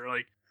monster.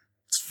 Like,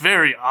 it's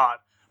very odd.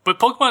 But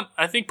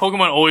I think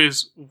Pokemon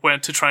always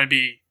went to try and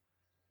be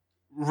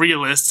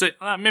realistic.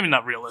 Maybe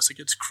not realistic.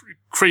 It's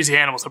crazy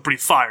animals that breathe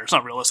fire. It's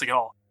not realistic at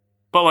all.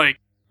 But, like...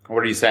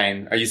 What are you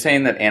saying? Are you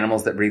saying that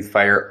animals that breathe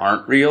fire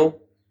aren't real?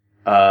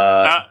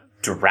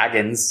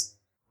 Dragons.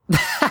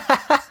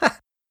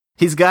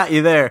 He's got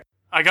you there.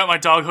 I got my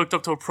dog hooked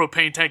up to a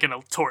propane tank and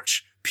a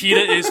torch.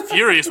 PETA is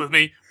furious with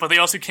me, but they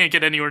also can't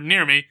get anywhere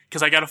near me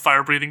because I got a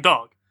fire-breathing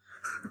dog.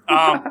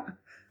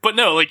 But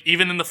no, like,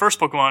 even in the first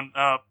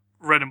Pokemon...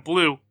 Red and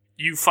Blue,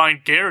 you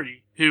find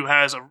Gary who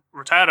has a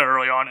Rattata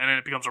early on, and then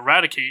it becomes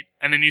Eradicate,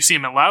 and then you see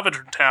him in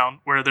Lavender Town,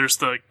 where there's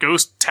the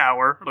Ghost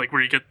Tower, like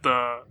where you get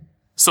the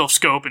Silph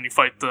Scope and you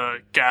fight the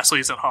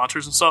Ghastlies and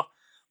Haunters and stuff.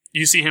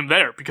 You see him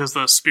there because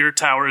the Spirit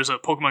Tower is a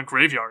Pokemon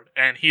graveyard,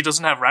 and he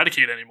doesn't have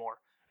Raticate anymore.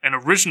 And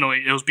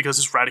originally, it was because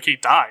his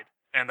Raticate died,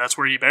 and that's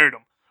where he buried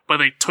him. But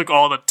they took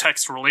all the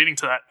text relating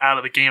to that out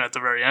of the game at the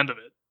very end of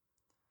it.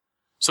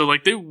 So,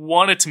 like, they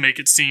wanted to make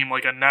it seem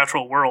like a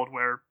natural world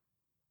where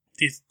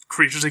these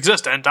creatures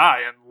exist and die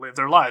and live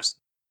their lives.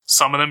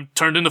 Some of them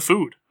turned into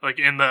food. Like,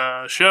 in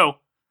the show,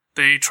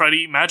 they try to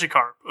eat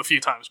Magikarp a few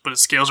times, but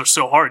his scales are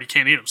so hard, he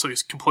can't eat them, so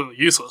he's completely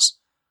useless.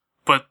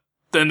 But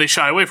then they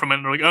shy away from it,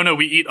 and they're like, oh no,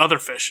 we eat other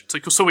fish. It's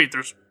like, so wait,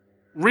 there's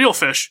real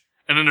fish,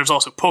 and then there's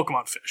also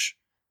Pokemon fish.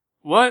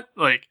 What?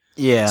 Like,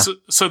 yeah.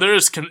 So there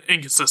is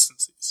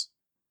inconsistencies.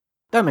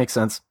 That makes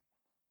sense.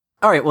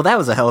 All right, well, that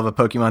was a hell of a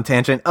Pokemon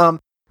tangent.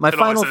 My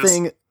final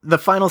thing, the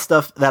final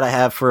stuff that I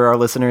have for our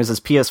listeners is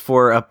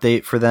PS4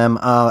 update for them.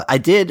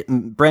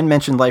 Bren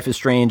mentioned Life is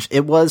Strange.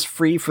 It was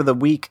free for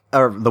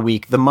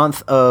the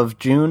month of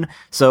June.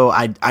 So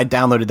I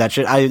downloaded that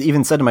shit. I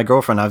even said to my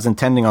girlfriend, I was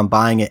intending on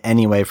buying it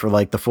anyway for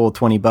like the full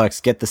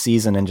 $20, get the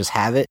season and just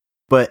have it.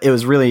 But it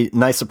was really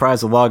nice surprise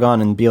to log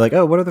on and be like,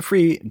 oh, what are the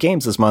free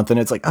games this month? And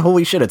it's like,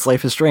 holy shit, it's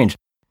Life is Strange.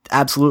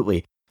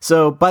 Absolutely.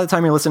 So by the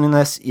time you're listening to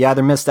this, you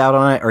either missed out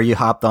on it or you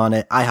hopped on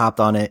it. I hopped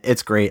on it.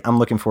 It's great. I'm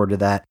looking forward to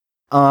that.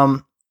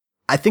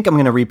 I think I'm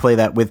going to replay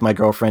that with my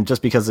girlfriend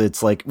just because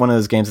it's like one of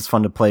those games that's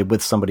fun to play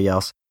with somebody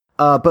else.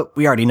 But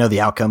we already know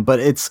the outcome, but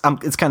it's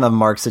kind of a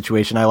Mark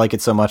situation. I like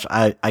it so much.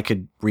 I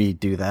could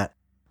redo that.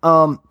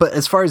 But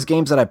as far as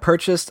games that I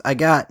purchased, I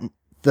got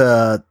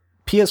the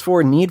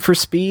PS4 Need for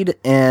Speed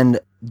and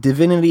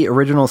Divinity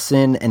Original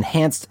Sin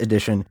Enhanced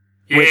Edition.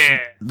 Yeah. Which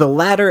the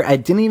latter, I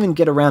didn't even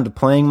get around to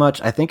playing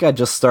much. I think I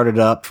just started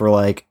up for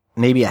like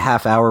maybe a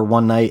half hour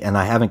one night and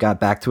I haven't got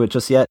back to it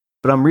just yet.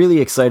 But I'm really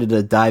excited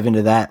to dive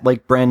into that.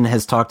 Like Bren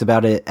has talked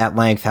about it at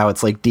length, how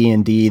it's like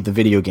D&D, the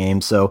video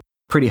game. So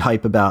pretty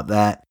hype about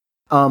that.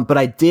 But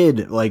I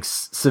did like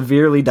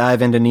severely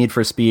dive into Need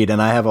for Speed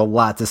and I have a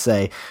lot to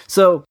say.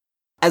 So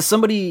as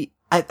somebody,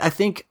 I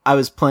think I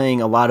was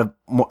playing a lot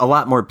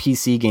more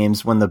PC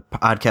games when the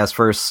podcast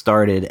first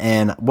started,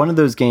 and one of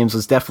those games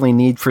was definitely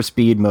Need for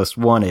Speed Most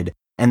Wanted,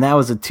 and that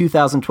was a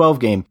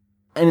 2012 game.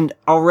 And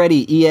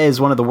already EA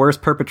is one of the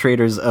worst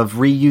perpetrators of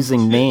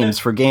reusing names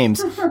for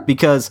games,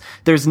 because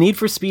there's Need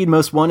for Speed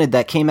Most Wanted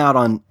that came out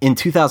in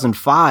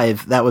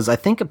 2005. That was, I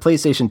think, a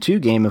PlayStation 2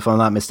 game, if I'm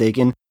not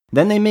mistaken.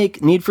 Then they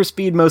make Need for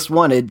Speed Most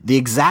Wanted, the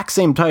exact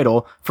same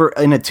title,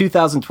 in a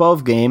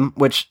 2012 game,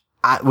 which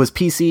was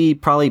PC,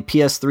 probably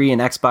PS3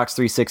 and Xbox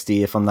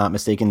 360, if I'm not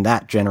mistaken,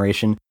 that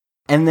generation.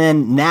 And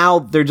then now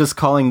they're just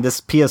calling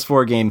this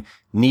PS4 game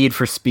Need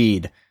for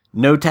Speed.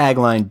 No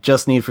tagline,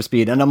 just Need for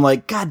Speed. And I'm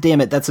like, God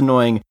damn it, that's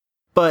annoying.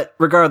 But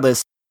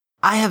regardless,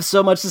 I have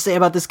so much to say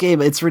about this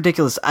game. It's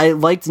ridiculous. I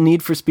liked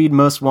Need for Speed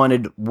Most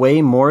Wanted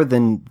way more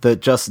than the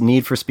just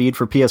Need for Speed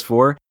for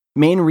PS4.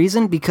 Main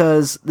reason,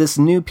 because this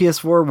new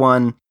PS4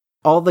 one,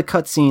 all the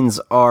cutscenes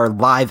are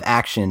live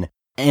action.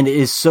 And it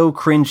is so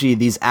cringy,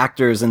 these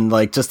actors and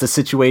like just the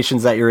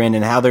situations that you're in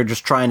and how they're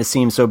just trying to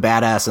seem so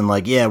badass and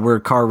like, yeah, we're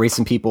car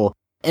racing people.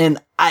 And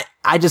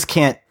I just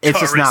can't, it's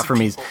just not for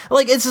me.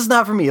 Like, it's just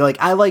not for me. Like,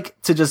 I like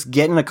to just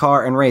get in a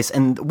car and race.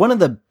 And one of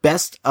the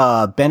best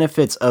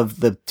benefits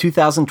of the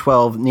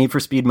 2012 Need for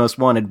Speed Most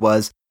Wanted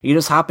was you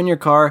just hop in your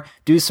car,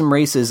 do some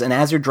races, and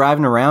as you're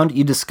driving around,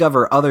 you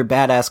discover other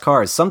badass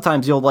cars.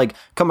 Sometimes you'll like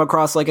come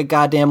across like a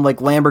goddamn like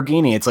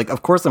Lamborghini. It's like,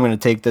 of course I'm going to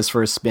take this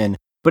for a spin.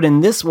 But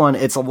in this one,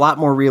 it's a lot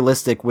more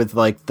realistic with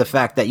like the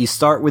fact that you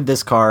start with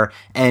this car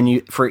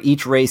and for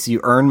each race you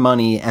earn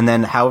money, and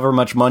then however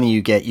much money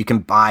you get, you can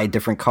buy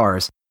different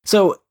cars.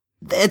 So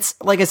it's,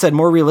 like I said,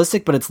 more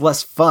realistic, but it's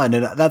less fun.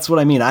 And that's what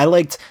I mean. I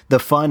liked the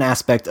fun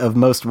aspect of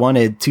Most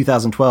Wanted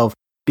 2012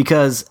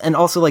 because, and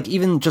also like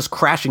even just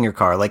crashing your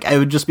car, like it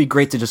would just be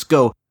great to just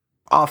go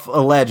off a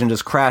ledge and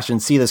just crash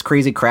and see this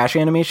crazy crash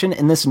animation.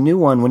 In this new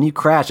one, when you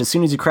crash, as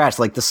soon as you crash,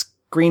 like the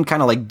screen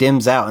kind of like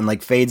dims out and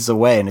like fades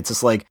away. And it's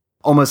just like,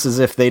 almost as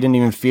if they didn't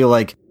even feel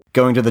like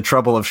going to the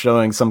trouble of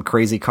showing some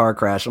crazy car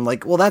crash. I'm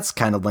like, well, that's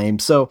kind of lame.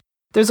 So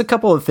there's a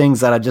couple of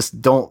things that I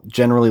just don't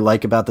generally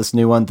like about this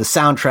new one. The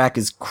soundtrack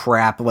is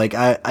crap. Like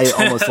I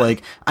almost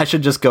like I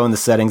should just go in the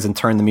settings and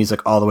turn the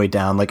music all the way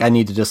down. Like I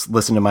need to just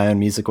listen to my own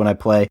music when I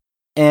play.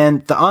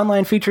 And the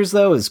online features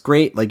though is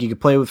great. Like you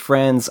could play with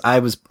friends. I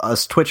was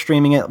Twitch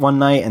streaming it one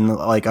night and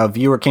like a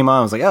viewer came on.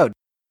 I was like, oh,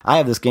 I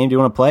have this game. Do you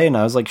want to play? And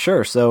I was like,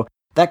 sure. So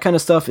that kind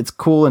of stuff, it's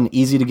cool and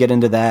easy to get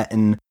into that.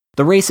 And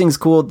the racing's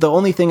cool. The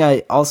only thing I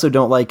also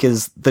don't like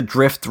is the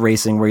drift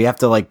racing where you have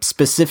to like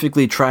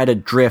specifically try to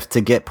drift to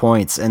get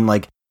points. And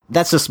like,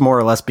 that's just more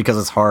or less because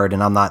it's hard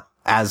and I'm not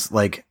as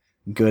like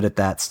good at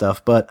that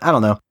stuff, but I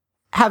don't know.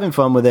 Having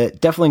fun with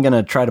it. Definitely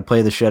going to try to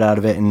play the shit out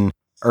of it and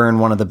earn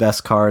one of the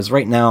best cars.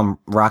 Right now I'm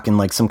rocking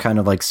like some kind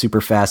of like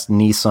super fast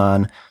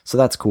Nissan. So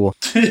that's cool.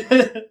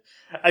 I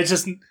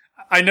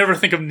never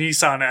think of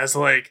Nissan as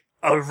like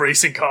a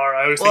racing car.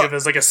 I always think of it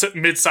as like a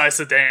mid-sized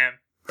sedan.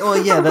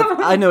 Well, yeah,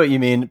 I know what you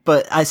mean,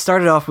 but I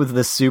started off with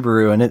this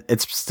Subaru, and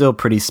it's still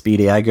pretty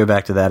speedy. I go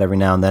back to that every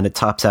now and then. It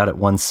tops out at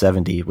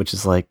 170, which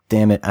is like,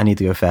 damn it, I need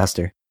to go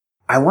faster.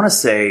 I want to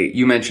say,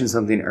 you mentioned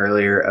something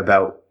earlier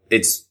about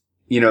it's,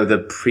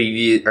 the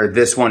previous, or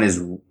this one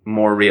is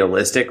more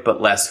realistic,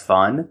 but less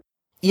fun.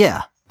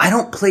 Yeah. I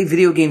don't play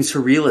video games for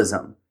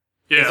realism.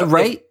 Yeah.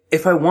 Right?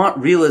 If I want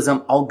realism,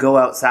 I'll go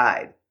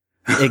outside.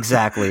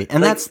 Exactly.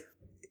 And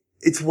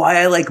it's why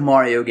I like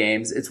Mario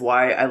games. It's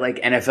why I like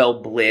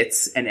NFL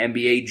Blitz and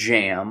NBA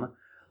Jam.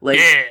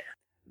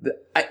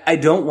 I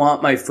don't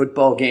want my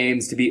football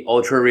games to be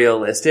ultra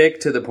realistic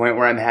to the point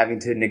where I'm having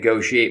to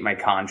negotiate my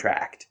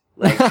contract.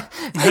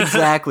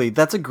 Exactly.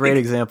 That's a great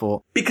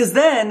example. Because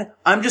then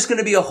I'm just going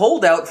to be a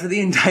holdout for the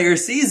entire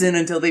season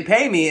until they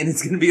pay me, and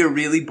it's going to be a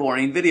really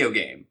boring video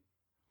game.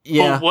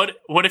 Yeah. But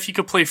what if you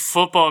could play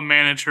Football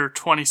Manager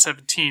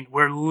 2017,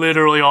 where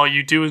literally all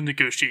you do is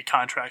negotiate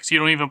contracts? You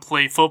don't even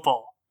play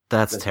football.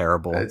 That's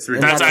terrible. That's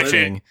a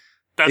game.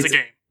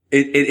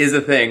 It is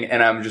a thing,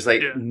 and I'm just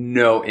like,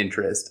 no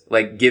interest.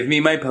 Like, give me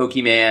my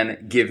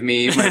Pokemon, give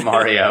me my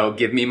Mario,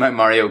 give me my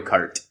Mario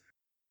Kart.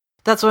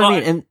 That's what I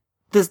mean. And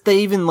they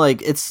even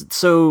it's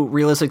so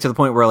realistic to the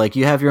point where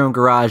you have your own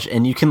garage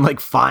and you can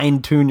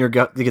fine tune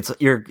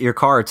your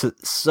car to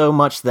so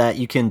much that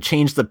you can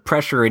change the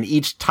pressure in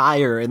each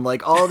tire and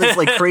all this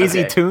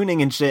crazy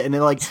tuning and shit, and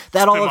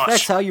that all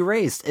affects how you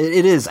race.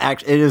 It is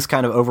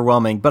kind of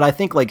overwhelming, but I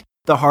think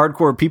the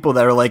hardcore people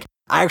that are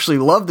I actually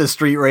love this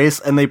street race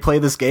and they play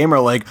this game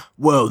are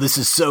whoa, this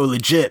is so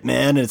legit,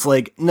 man. And it's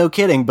no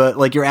kidding,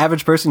 but your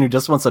average person who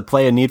just wants to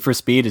play a Need for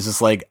Speed is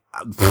just I'm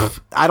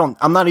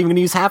not even gonna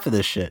use half of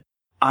this shit.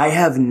 I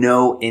have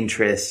no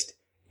interest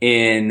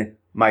in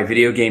my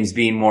video games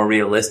being more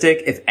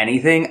realistic. If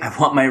anything, I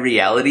want my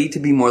reality to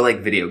be more like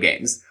video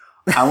games.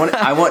 I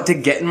want to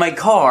get in my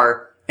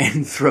car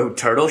and throw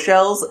turtle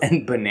shells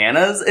and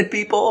bananas at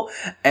people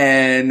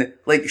and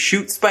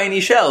shoot spiny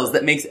shells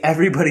that makes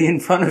everybody in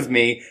front of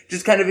me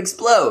just kind of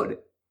explode.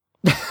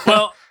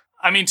 Well,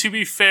 I mean, to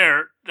be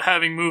fair,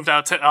 having moved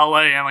out to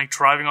LA and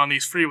driving on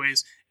these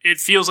freeways, it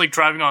feels like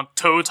driving on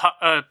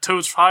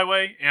Toad's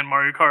Highway and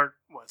Mario Kart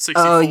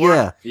 64. Oh,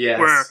 yeah. Yes.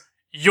 Where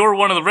you're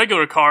one of the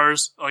regular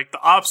cars, the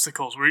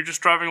obstacles, where you're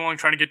just driving along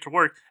trying to get to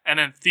work, and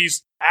then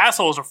these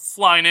assholes are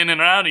flying in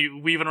and out of you,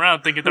 weaving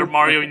around, thinking they're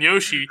Mario and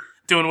Yoshi,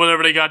 doing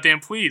whatever they goddamn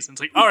please. And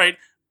it's all right,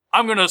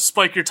 I'm gonna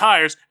spike your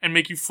tires and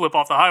make you flip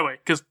off the highway,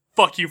 because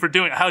fuck you for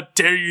doing it. How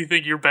dare you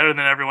think you're better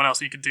than everyone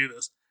else and you can do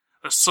this?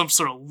 There's some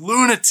sort of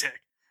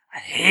lunatic. I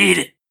hate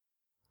it.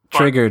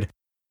 Triggered.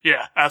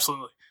 Yeah,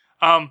 absolutely.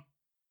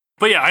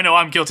 But yeah, I know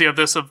I'm guilty of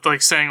this, of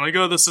saying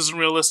oh, this isn't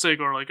realistic,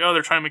 or oh,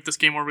 they're trying to make this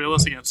game more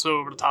realistic and it's so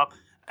over the top.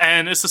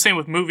 And it's the same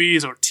with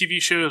movies or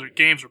TV shows or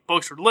games or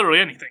books or literally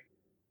anything.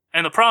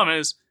 And the problem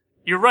is,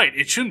 you're right,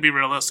 it shouldn't be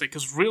realistic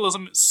because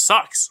realism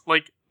sucks.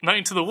 Night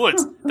into the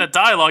Woods, that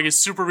dialogue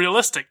is super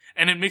realistic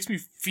and it makes me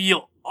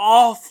feel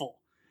awful.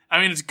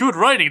 I mean, it's good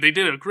writing, they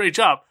did a great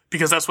job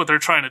because that's what they're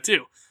trying to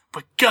do.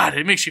 But God,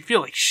 it makes you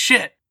feel like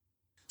shit.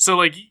 So,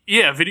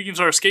 yeah, video games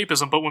are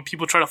escapism, but when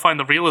people try to find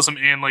the realism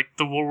in,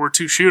 the World War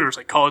II shooters,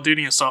 like Call of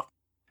Duty and stuff,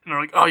 and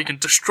they're oh, you can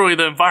destroy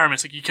the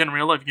environments like you can in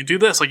real life. You can do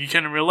this like you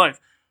can in real life.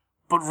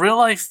 But real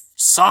life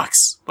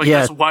sucks.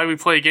 That's why we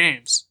play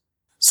games.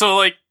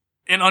 So,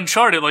 in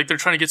Uncharted, they're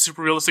trying to get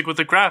super realistic with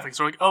the graphics.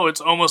 They're oh, it's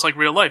almost like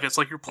real life. It's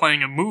like you're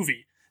playing a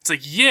movie.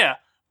 It's yeah,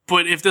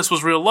 but if this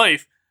was real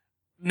life,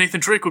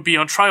 Nathan Drake would be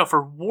on trial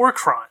for war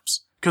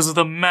crimes because of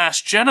the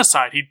mass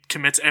genocide he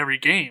commits every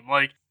game.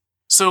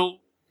 So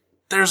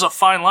there's a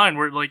fine line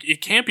where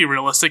it can't be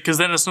realistic because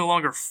then it's no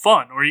longer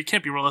fun, or you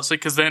can't be realistic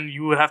because then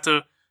you would have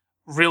to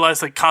realize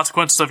the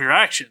consequences of your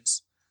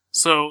actions.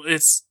 So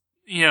it's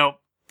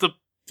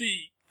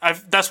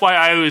that's why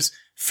I always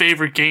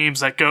favor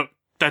games that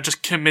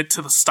just commit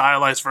to the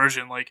stylized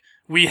version,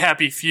 We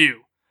Happy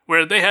Few,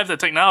 where they have the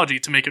technology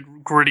to make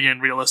it gritty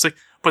and realistic,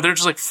 but they're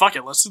just fuck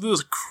it, let's do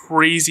this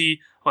crazy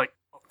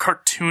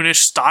cartoonish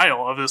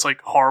style of this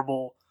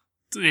horrible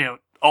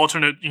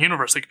alternate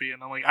universe it could be in.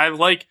 I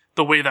like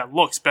the way that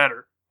looks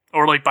better.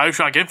 Or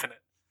BioShock Infinite.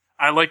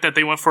 I like that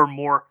they went for a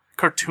more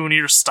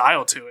cartoonier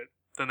style to it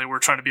than they were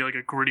trying to be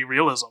a gritty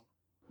realism.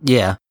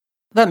 Yeah,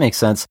 that makes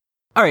sense.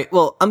 All right,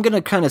 well, I'm going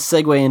to kind of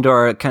segue into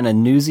our kind of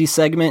newsy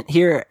segment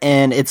here,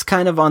 and it's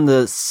kind of on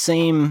the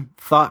same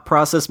thought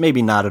process,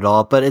 maybe not at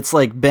all, but it's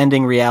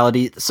bending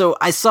reality. So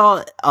I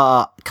saw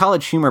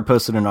College Humor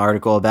posted an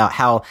article about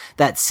how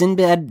that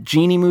Sinbad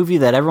genie movie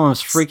that everyone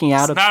was freaking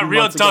out about. It's not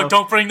real, Doug.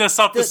 Don't bring this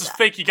up. This is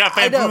fake. You got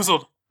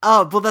bamboozled.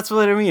 Oh, well, that's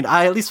what I mean.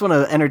 I at least want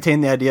to entertain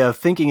the idea of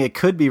thinking it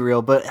could be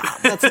real, but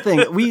that's the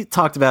thing. We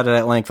talked about it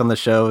at length on the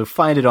show.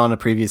 Find it on a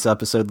previous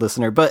episode,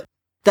 listener, but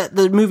that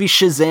the movie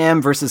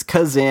Shazam versus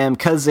Kazam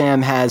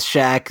has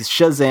Shaq,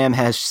 Shazam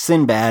has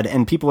Sinbad,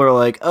 and people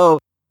are oh,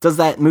 does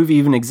that movie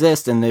even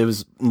exist? And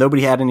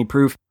nobody had any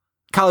proof.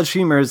 College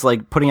Humor is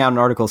putting out an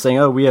article saying,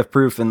 oh, we have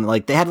proof, and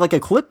they had a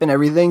clip and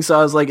everything, so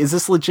I was is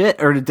this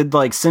legit? Or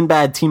did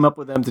Sinbad team up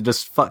with them to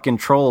just fucking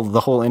troll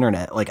the whole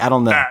internet? I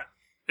don't know.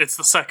 It's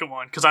the second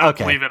one, because I don't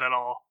believe it at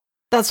all.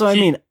 That's what I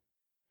mean.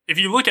 if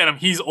you look at him,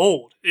 he's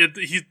old.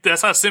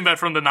 That's not Sinbad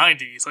from the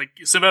 90s. Like,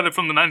 Sinbad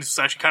from the 90s was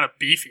actually kind of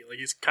beefy. Like,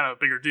 he's kind of a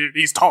bigger dude.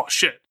 He's tall as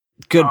shit.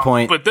 Good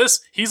point. But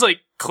he's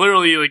like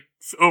clearly like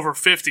over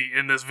 50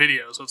 in this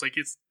video. So it's like,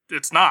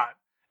 it's not.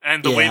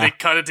 And the way they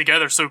cut it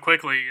together so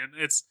quickly, and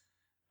it's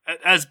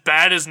as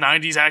bad as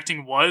 90s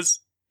acting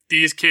was,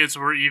 these kids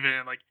were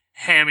even like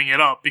hamming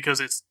it up because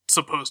it's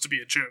supposed to be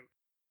a joke.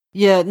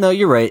 Yeah, no,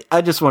 you're right.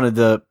 I just wanted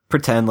to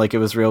pretend like it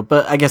was real,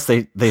 but I guess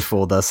they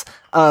fooled us.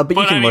 But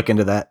you can look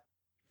into that.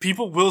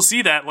 People will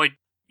see that, like,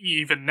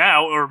 even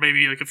now, or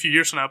maybe like a few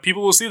years from now,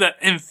 people will see that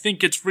and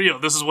think it's real.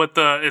 This is what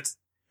the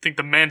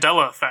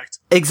Mandela effect.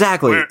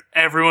 Exactly. Where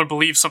everyone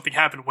believes something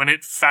happened when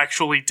it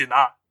factually did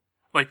not.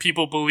 Like,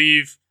 people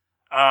believe,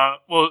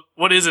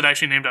 what is it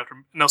actually named after?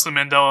 Nelson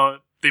Mandela,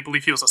 they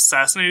believe he was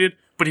assassinated,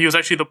 but he was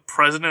actually the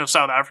president of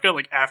South Africa,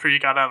 like, after he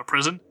got out of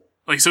prison.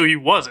 Like, so he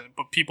wasn't,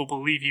 but people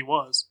believe he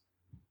was.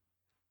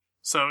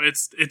 So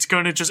it's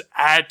going to just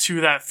add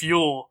to that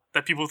fuel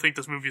that people think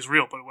this movie is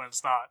real, but when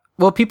it's not.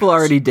 Well, people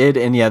already did,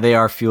 and yeah, they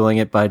are fueling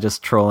it by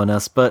just trolling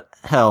us, but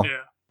hell,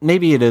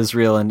 maybe it is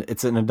real and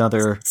it's in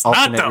another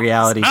alternate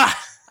reality.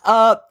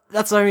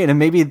 That's what I mean, and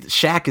maybe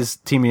Shaq is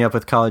teaming up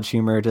with College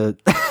Humor to...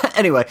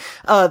 Anyway,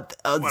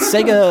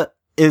 Sega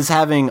is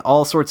having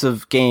all sorts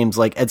of games,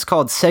 like, it's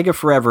called Sega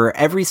Forever.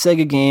 Every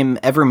Sega game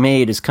ever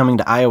made is coming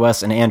to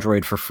iOS and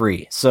Android for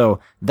free. So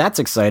that's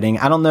exciting.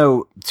 I don't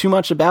know too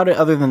much about it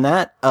other than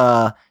that.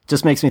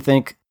 Just makes me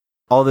think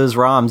all those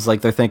ROMs,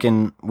 like, they're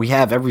thinking, we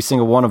have every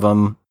single one of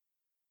them,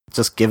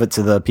 just give it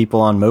to the people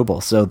on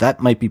mobile. So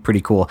that might be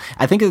pretty cool.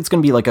 I think it's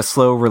going to be like a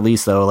slow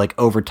release, though. Like,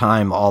 over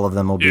time, all of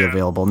them will be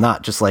available,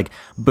 not just like,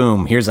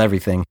 boom, here's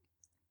everything.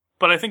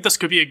 But I think this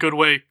could be a good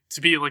way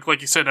to be,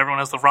 like you said, everyone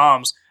has the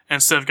ROMs.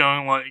 Instead of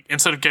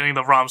getting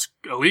the ROMs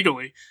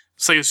illegally,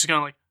 Sega's just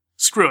gonna, like,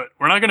 screw it.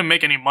 We're not gonna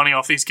make any money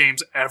off these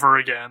games ever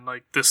again.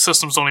 Like, the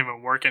systems don't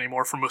even work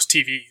anymore for most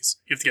TVs.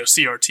 You have to get a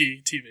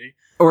CRT TV.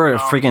 Or a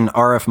freaking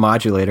RF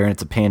modulator, and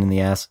it's a pain in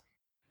the ass.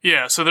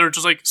 Yeah, so they're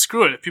just like,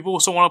 screw it. If people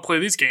still want to play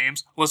these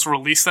games, let's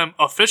release them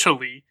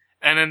officially.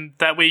 And then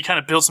that way you kind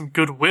of build some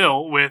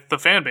goodwill with the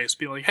fan base.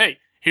 Be like, hey,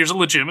 here's a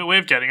legitimate way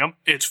of getting them.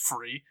 It's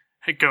free.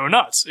 Hey, go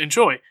nuts.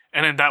 Enjoy.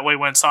 And then that way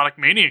when Sonic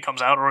Mania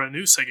comes out or a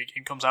new Sega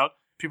game comes out,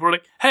 people are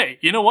like, hey,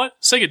 you know what?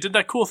 Sega did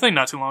that cool thing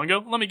not too long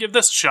ago. Let me give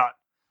this a shot.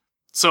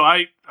 So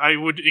I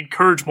would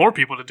encourage more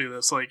people to do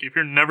this. Like, if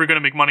you're never going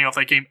to make money off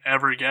that game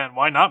ever again,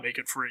 why not make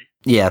it free?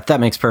 Yeah, that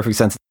makes perfect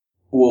sense.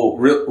 Well,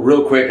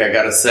 real quick, I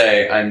gotta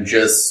say, I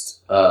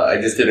just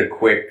did a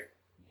quick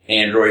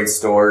Android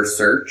store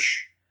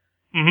search.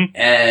 Mm-hmm.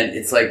 And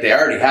it's like they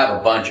already have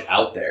a bunch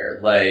out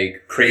there.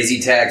 Like, Crazy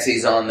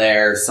Taxi's on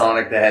there,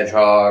 Sonic the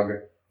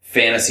Hedgehog,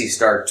 Phantasy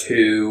Star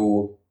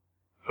 2,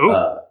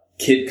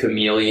 Kid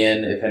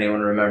Chameleon, if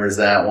anyone remembers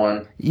that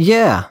one.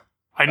 Yeah.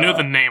 I know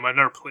the name, I've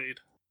never played.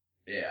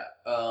 Yeah.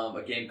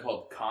 A game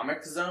called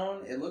Comic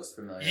Zone. It looks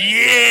familiar.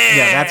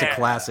 Yeah, that's a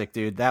classic,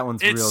 dude. That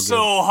one's real good. It's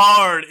so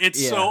hard.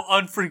 It's so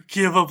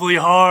unforgivably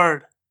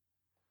hard.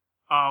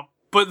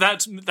 But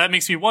that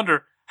makes me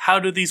wonder, how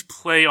do these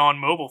play on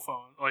mobile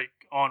phone? Like,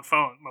 on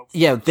phone?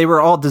 Yeah, they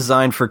were all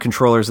designed for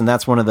controllers, and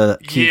that's one of the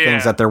key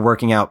things that they're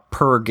working out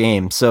per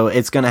game. So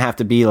it's going to have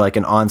to be like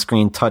an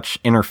on-screen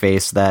touch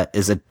interface that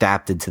is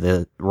adapted to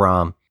the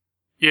ROM.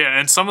 Yeah,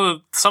 and some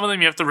of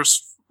them you have to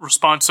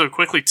respond so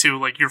quickly to,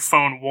 like, your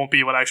phone won't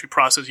be able to actually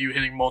process you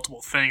hitting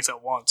multiple things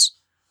at once.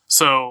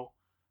 So,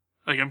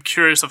 like, I'm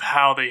curious of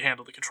how they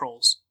handle the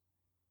controls.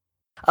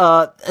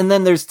 And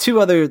then there's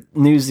two other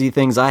newsy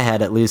things I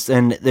had, at least,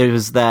 and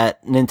there's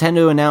that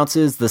Nintendo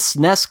announces the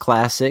SNES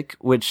Classic,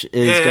 which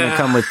is going to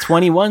come with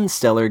 21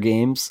 stellar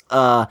games.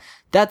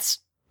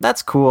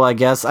 That's cool, I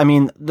guess. I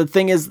mean, the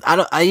thing is,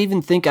 I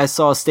even think I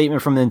saw a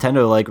statement from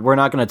Nintendo, like, we're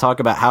not going to talk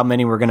about how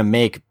many we're going to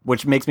make,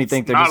 which makes me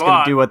think they're just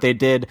going to do what they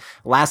did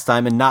last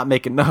time and not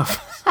make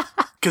enough.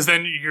 Because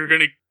then you're going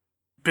to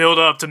build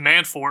up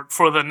demand for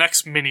the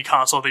next mini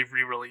console they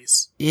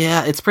re-release.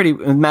 Yeah, it's pretty...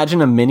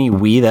 Imagine a mini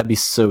Wii, that'd be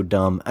so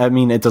dumb. I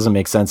mean, it doesn't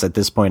make sense at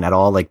this point at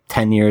all, like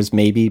 10 years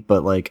maybe,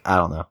 but like, I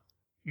don't know.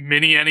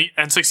 Mini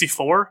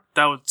N64?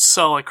 That would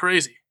sell like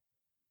crazy.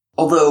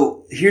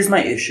 Although, here's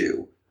my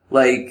issue.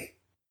 Like,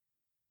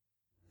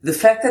 the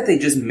fact that they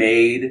just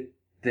made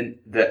the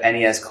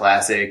NES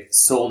Classic,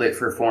 sold it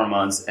for 4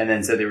 months, and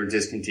then said they were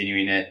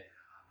discontinuing it,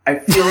 I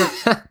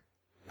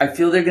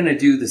feel they're gonna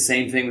do the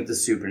same thing with the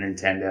Super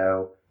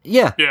Nintendo.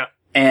 Yeah. Yeah.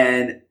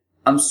 And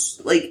I'm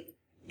like,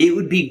 it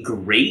would be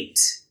great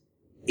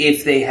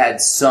if they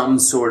had some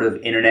sort of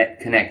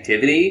internet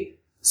connectivity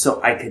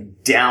so I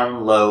could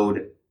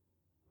download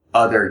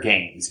other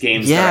games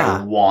that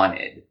I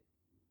wanted.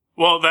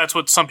 Well, that's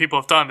what some people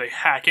have done. They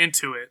hack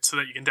into it so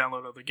that you can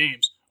download other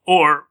games.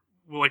 Or,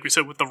 like we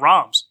said, with the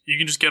ROMs, you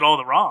can just get all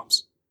the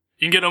ROMs.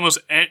 You can get almost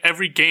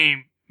every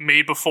game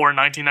made before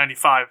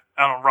 1995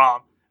 out on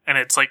ROM, and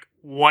it's like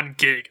 1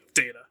 gig of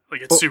data.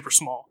 Like, it's super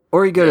small.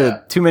 Or you go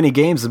to Too Many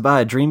Games and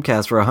buy a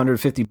Dreamcast for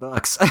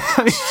 $150.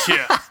 I mean,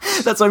 yeah.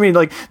 That's what I mean.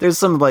 Like, there's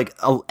some, like,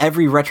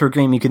 every retro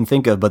game you can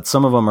think of, but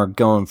some of them are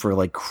going for,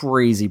 like,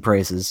 crazy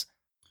prices.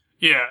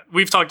 Yeah,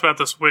 we've talked about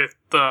this with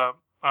the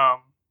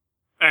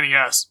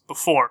NES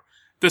before.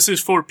 This is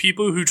for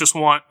people who just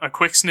want a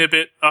quick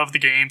snippet of the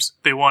games.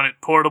 They want it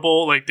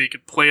portable, like they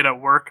could play it at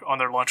work on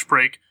their lunch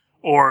break,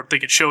 or they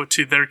could show it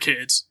to their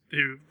kids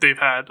who they've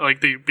had.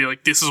 Like they'd be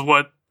like, "This is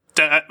what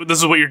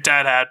your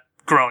dad had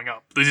growing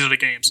up. These are the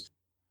games."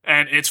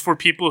 And it's for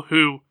people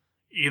who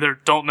either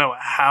don't know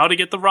how to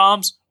get the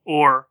ROMs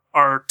or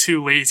are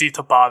too lazy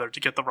to bother to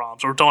get the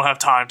ROMs or don't have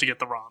time to get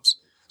the ROMs.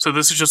 So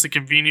this is just a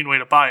convenient way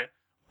to buy it,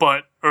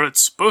 or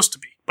it's supposed to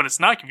be, but it's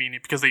not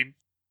convenient because they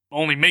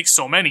only make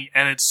so many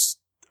and it's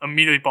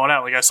immediately bought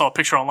out. Like I saw a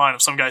picture online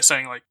of some guy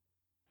saying like,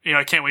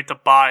 I can't wait to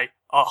buy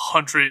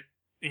 100,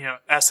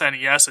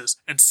 SNESs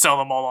and sell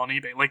them all on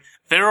eBay. Like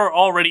there are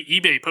already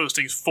eBay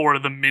postings for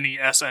the mini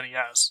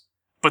SNES,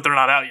 but they're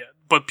not out yet.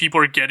 But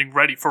people are getting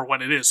ready for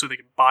when it is so they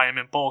can buy them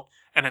in bulk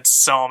and then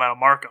sell them at a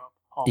markup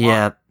online.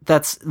 Yeah,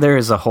 there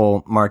is a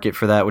whole market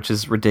for that, which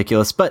is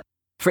ridiculous. But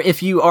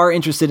if you are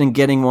interested in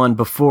getting one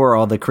before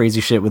all the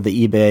crazy shit with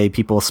the eBay,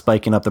 people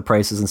spiking up the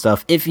prices and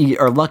stuff, if you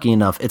are lucky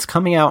enough, it's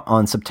coming out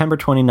on September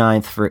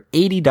 29th for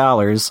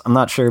 $80. I'm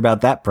not sure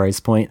about that price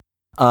point.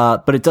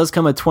 But it does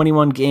come with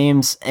 21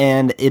 games,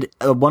 and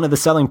one of the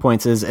selling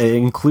points is it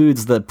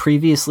includes the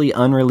previously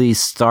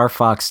unreleased Star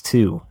Fox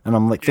 2. And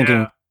I'm like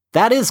thinking,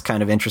 that is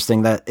kind of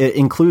interesting that it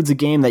includes a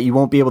game that you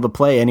won't be able to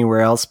play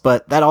anywhere else,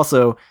 but that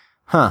also,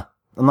 I'm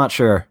not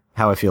sure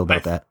how I feel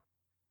about that.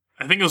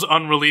 I think it was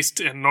unreleased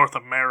in North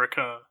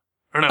America,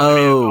 or no,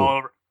 all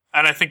over.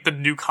 And I think the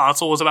new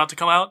console was about to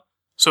come out.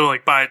 So,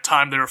 like, by the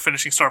time they were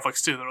finishing Star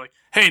Fox 2, they're like,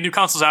 hey, new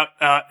console's out,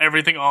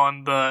 everything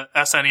on the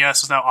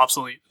SNES is now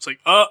obsolete. It's like,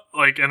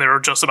 and they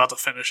were just about to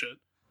finish it.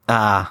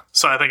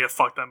 So I think it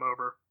fucked them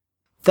over.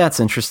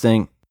 That's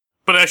interesting.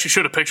 But it actually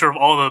showed a picture of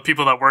all the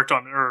people that worked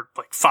on it, or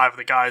like 5 of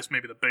the guys,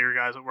 maybe the bigger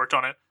guys that worked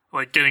on it,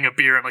 like getting a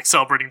beer and like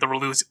celebrating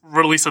the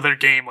release of their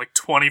game like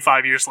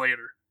 25 years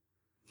later.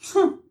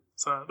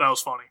 So that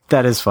was funny.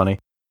 That is funny.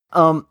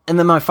 And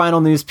then my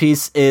final news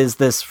piece is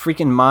this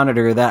freaking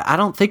monitor that I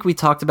don't think we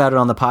talked about it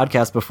on the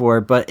podcast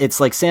before, but it's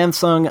like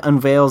Samsung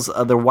unveils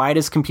the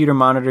widest computer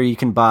monitor you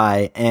can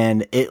buy,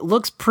 and it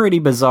looks pretty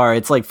bizarre.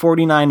 It's like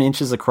 49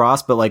 inches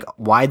across, but like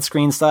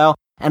widescreen style.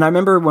 And I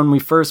remember when we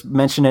first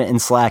mentioned it in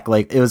Slack,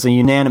 like it was a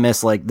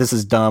unanimous, like, this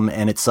is dumb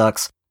and it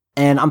sucks.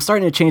 And I'm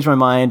starting to change my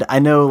mind. I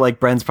know like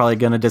Bren's probably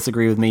going to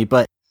disagree with me,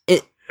 but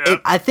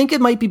I think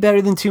it might be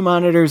better than 2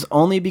 monitors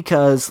only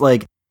because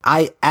like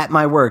at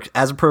my work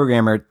as a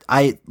programmer,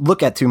 I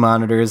look at 2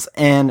 monitors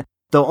and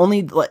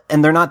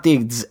they're not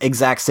the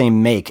exact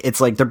same make.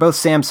 It's like they're both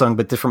Samsung,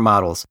 but different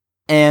models.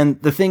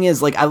 And the thing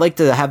is, like, I like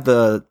to have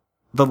the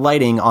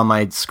lighting on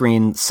my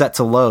screen set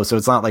to low, so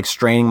it's not like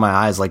straining my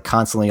eyes like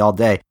constantly all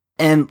day.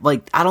 And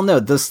like, I don't know,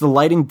 the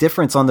lighting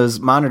difference on those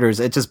monitors,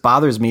 it just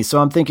bothers me.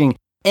 So I'm thinking,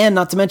 and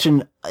not to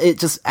mention, it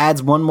just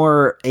adds one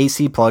more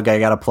AC plug I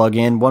gotta plug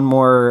in, one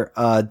more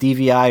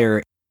DVI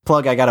or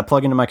plug I gotta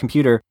plug into my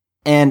computer.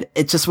 And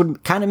it just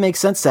would kind of make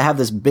sense to have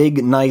this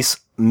big, nice,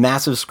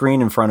 massive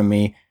screen in front of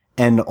me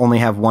and only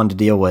have one to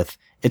deal with.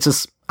 It's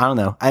just, I don't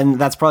know. And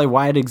that's probably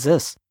why it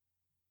exists.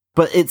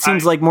 But it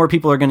seems like more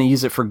people are going to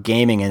use it for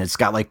gaming, and it's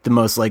got like the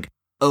most like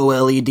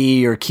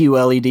OLED or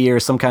QLED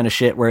or some kind of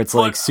shit where it's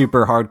like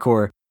super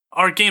hardcore.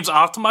 Are games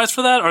optimized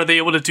for that? Are they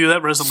able to do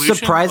that resolution?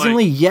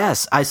 Surprisingly,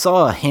 yes. I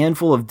saw a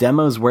handful of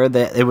demos where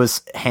it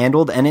was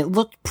handled, and it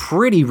looked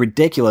pretty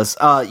ridiculous.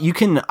 You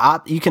can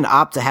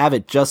opt to have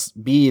it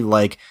just be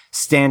like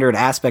standard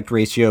aspect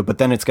ratio, but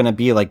then it's going to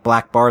be like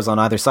black bars on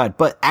either side.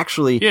 But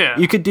actually,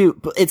 you could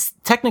it's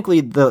technically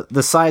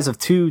the size of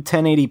 2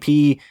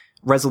 1080p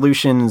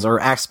resolutions or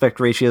aspect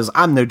ratios.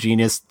 I'm no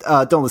genius.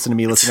 Don't listen to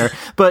me, listener.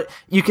 But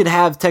you could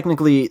have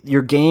technically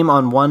your game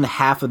on one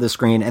half of the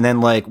screen and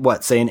then like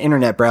say an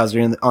internet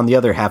browser on the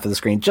other half of the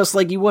screen, just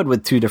like you would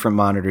with 2 different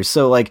monitors.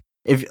 So like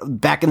if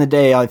back in the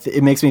day,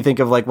 it makes me think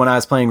of like when I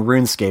was playing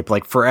RuneScape,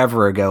 like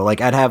forever ago,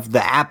 like I'd have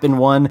the app in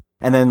one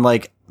and then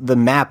like the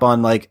map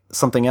on like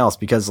something else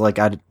because like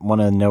I'd want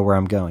to know where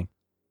I'm going.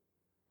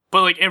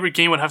 But like every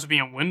game would have to be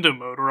in window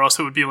mode, or else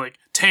it would be like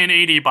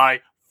 1080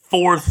 by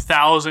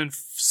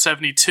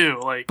 4072.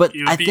 Like, but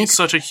it would be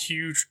such a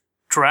huge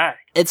drag.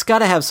 It's got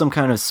to have some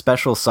kind of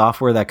special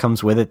software that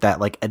comes with it that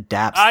like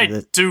adapts.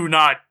 I do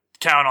not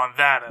count on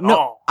that at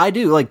all. I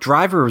do, like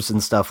drivers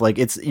and stuff. Like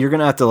you're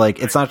gonna have to like,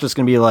 it's not just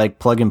gonna be like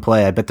plug and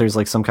play. I bet there's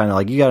like some kind of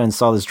like, you gotta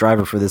install this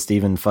driver for this to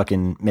even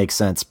fucking make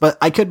sense. But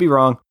I could be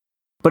wrong.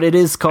 But it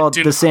is called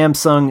the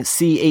Samsung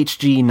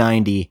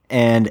CHG90,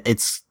 and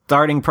its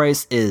starting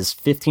price is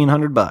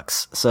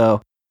 $1,500.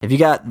 So if you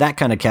got that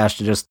kind of cash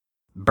to just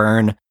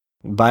burn,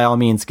 by all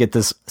means, get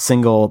this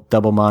single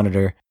double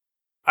monitor.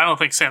 I don't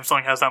think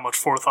Samsung has that much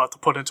forethought to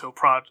put into a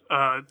product,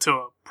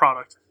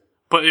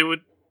 but it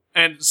would.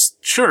 And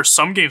sure,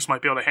 some games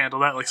might be able to handle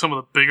that, like some of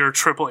the bigger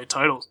AAA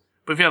titles.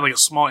 But if you have like a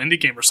small indie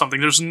game or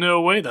something, there's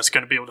no way that's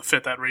going to be able to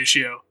fit that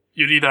ratio.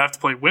 You'd either have to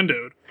play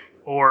windowed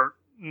or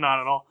not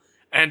at all.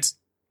 And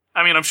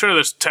I mean, I'm sure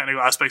there's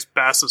technical aspects.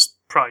 Bass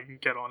probably can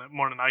get on it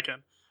more than I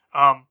can.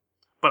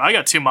 But I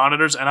got 2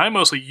 monitors, and I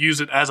mostly use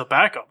it as a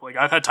backup. Like,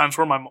 I've had times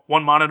where my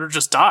one monitor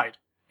just died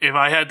if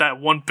I had that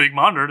one big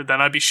monitor,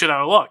 then I'd be shit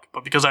out of luck.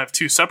 But because I have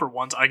 2 separate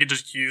ones, I could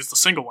just use the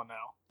single one now.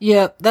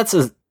 Yeah, that's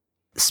a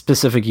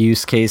specific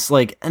use case.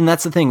 Like, and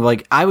that's the thing.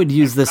 Like, I would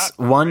use this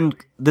one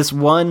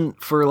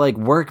for like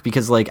work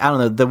because, like, I don't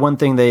know. The one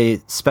thing they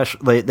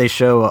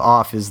show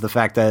off is the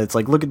fact that it's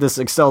like, look at this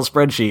Excel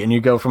spreadsheet, and you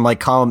go from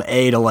like column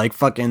A to like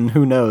fucking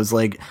who knows,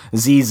 like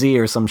ZZ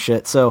or some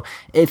shit. So,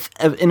 if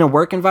in a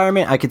work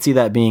environment, I could see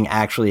that being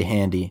actually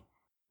handy.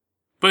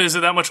 But is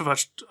it that much of a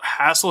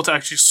hassle to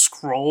actually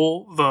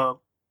scroll the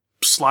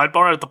slide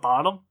bar at the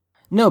bottom?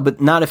 No, but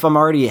not if I'm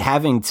already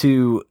having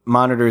 2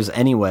 monitors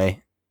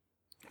anyway.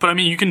 But I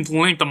mean, you can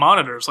link the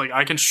monitors. Like,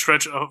 I can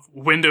stretch a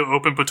window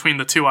open between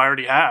the 2 I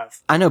already have.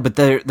 I know, but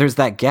there's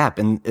that gap,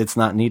 and it's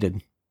not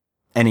needed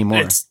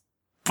anymore.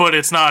 But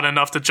it's not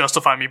enough to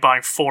justify me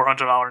buying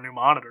 $400 new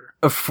monitor.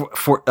 For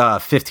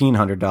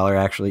 $1,500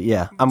 actually.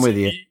 Yeah, I'm with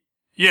you.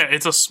 Yeah,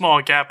 it's a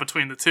small gap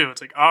between the 2. It's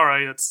like, all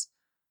right, it's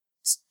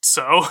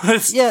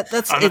yeah,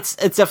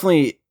 it's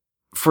definitely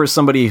for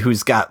somebody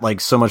who's got like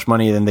so much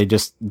money and they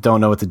just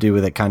don't know what to do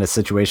with it kind of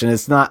situation.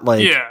 It's not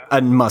like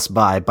a must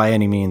buy by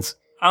any means.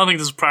 I don't think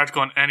this is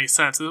practical in any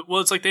sense.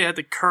 Well, it's like they had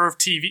the curved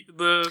TV.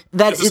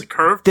 Is it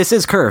curved? This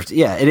is curved.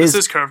 Yeah, This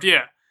is curved.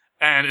 Yeah,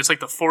 and it's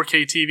like the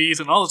 4K TVs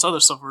and all this other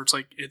stuff where it's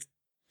like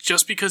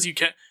just because you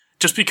can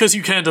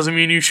doesn't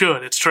mean you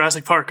should. It's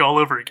Jurassic Park all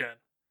over again.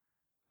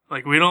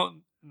 Like I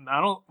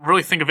don't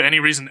really think of any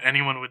reason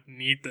anyone would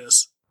need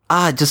this.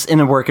 Just in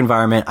a work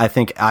environment, I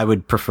think I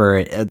would prefer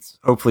it.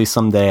 Hopefully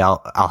someday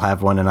I'll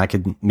have one and I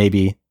could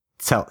maybe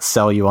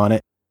sell you on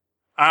it.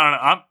 I don't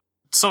know.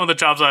 Some of the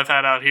jobs I've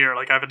had out here,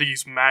 like I've had to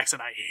use Macs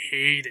and I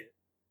hate it.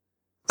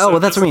 So well,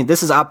 that's what I mean.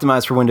 This is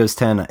optimized for Windows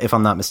 10, if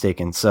I'm not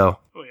mistaken. So.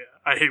 Oh yeah,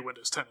 I hate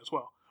Windows 10 as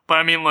well. But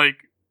I mean, like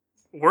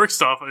work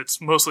stuff, it's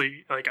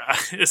mostly like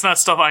it's not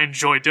stuff I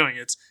enjoy doing.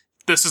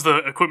 This is the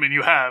equipment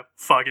you have.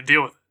 Fucking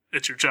deal with it.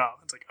 It's your job.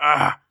 It's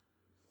like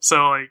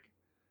So like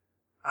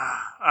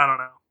I don't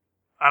know.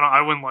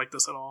 I wouldn't like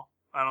this at all.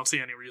 I don't see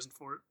any reason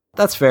for it.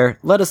 That's fair.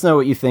 Let us know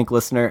what you think,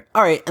 listener.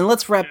 All right, and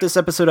let's wrap this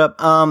episode up.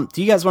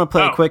 Do you guys want to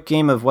play a quick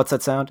game of What's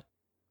That Sound?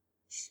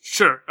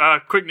 Sure.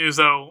 Quick news,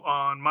 though,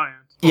 on my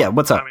end. Yeah,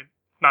 what's up? I mean,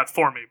 not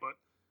for me, but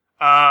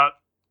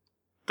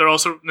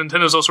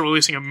Nintendo's also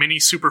releasing a mini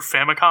Super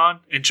Famicom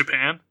in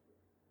Japan.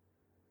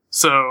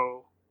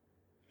 So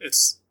I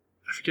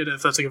forget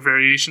if that's like a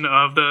variation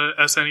of the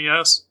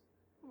SNES,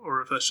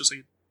 or if that's just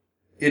like...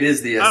 It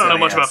is the SNES. I don't know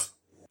much about...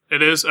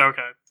 It is?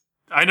 Okay.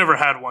 I never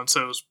had one,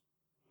 so it was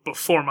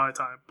before my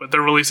time. But they're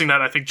releasing that,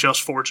 I think,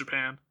 just for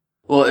Japan.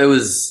 Well, it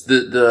was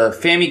the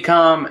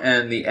Famicom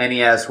and the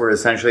NES were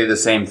essentially the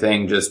same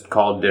thing, just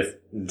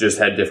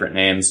had different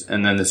names.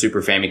 And then the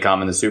Super Famicom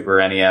and the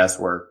Super NES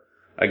were,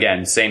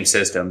 again, same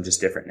system,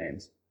 just different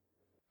names.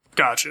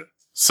 Gotcha.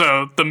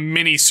 So the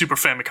mini Super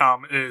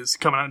Famicom is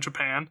coming out in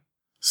Japan.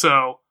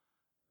 So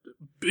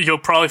you'll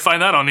probably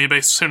find that on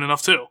eBay soon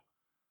enough, too.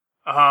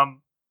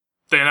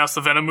 They announced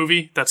the Venom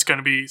movie that's going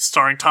to be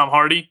starring Tom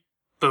Hardy.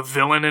 The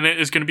villain in it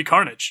is going to be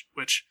Carnage,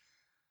 which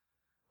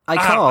I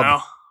don't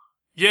know.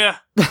 Yeah.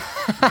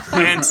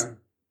 And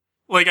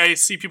like I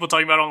see people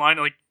talking about online,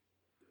 like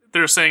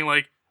they're saying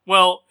like,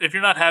 well, if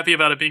you're not happy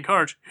about it being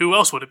Carnage, who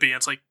else would it be? And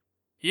it's like,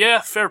 yeah,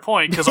 fair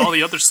point, because all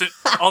the other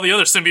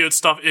symbiote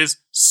stuff is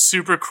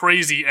super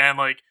crazy and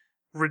like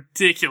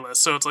ridiculous.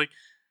 So it's like,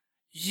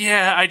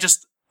 yeah, I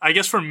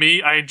guess for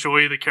me, I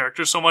enjoy the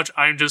character so much.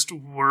 I'm just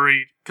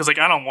worried because like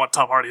I don't want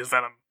Tom Hardy as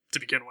Venom to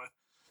begin with.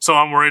 So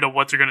I'm worried of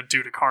what they're going to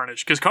do to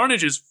Carnage. Because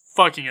Carnage is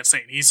fucking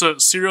insane. He's a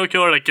serial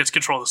killer that gets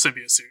control of the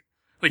symbiote suit.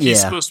 Like, he's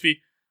supposed to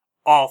be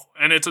awful.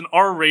 And it's an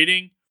R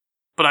rating,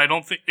 but I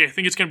think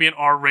it's going to be an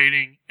R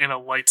rating in a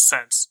light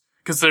sense.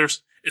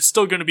 Because it's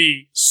still going to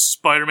be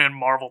Spider-Man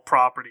Marvel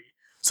property.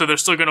 So they're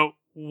still going to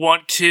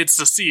want kids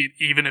to see it,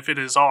 even if it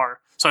is R.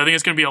 So I think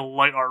it's going to be a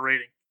light R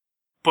rating.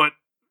 But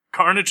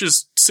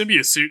Carnage's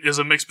symbiote suit is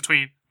a mix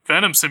between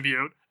Venom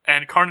symbiote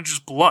and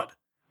Carnage's blood.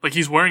 Like,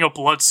 he's wearing a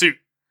blood suit.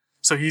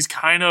 So he's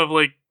kind of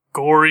like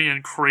gory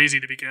and crazy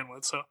to begin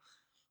with. So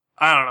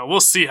I don't know. We'll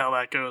see how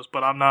that goes,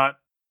 but I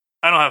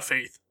don't have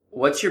faith.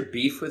 What's your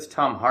beef with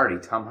Tom Hardy?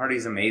 Tom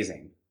Hardy's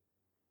amazing.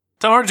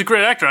 Tom Hardy's a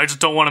great actor. I just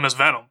don't want him as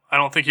Venom. I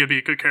don't think he'd be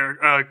a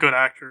good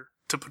actor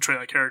to portray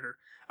that character.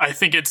 I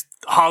think it's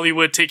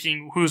Hollywood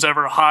taking who's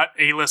ever a hot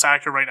A-list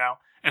actor right now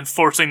and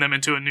forcing them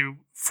into a new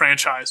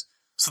franchise.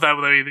 So that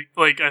way,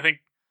 like, I think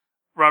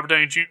Ben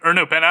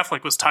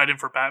Affleck was tied in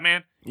for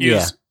Batman. He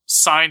was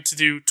signed to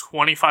do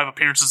 25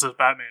 appearances as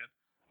Batman,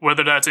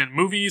 whether that's in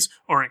movies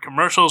or in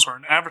commercials or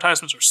in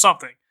advertisements or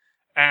something.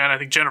 And I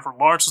think Jennifer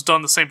Lawrence has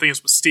done the same thing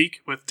as Mystique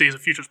with Days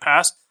of Futures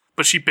Past,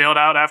 but she bailed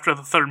out after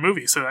the 3rd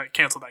movie, so that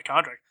canceled that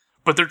contract.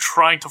 But they're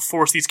trying to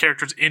force these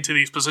characters into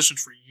these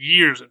positions for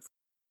years and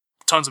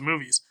tons of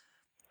movies.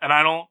 And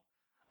I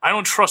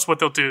don't trust what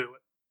they'll do.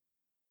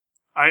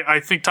 I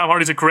think Tom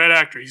Hardy's a great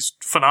actor. He's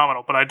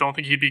phenomenal, but I don't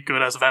think he'd be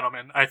good as Venom.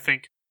 And I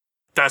think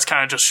that's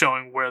kind of just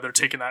showing where they're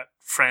taking that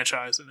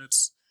franchise, and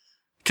it's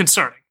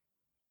concerning.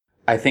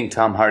 I think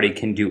Tom Hardy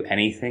can do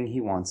anything he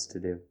wants to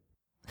do.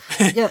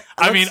 Yeah,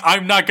 I mean,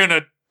 I'm not going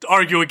to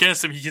argue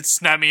against him, he could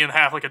snap me in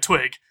half like a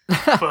twig.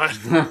 But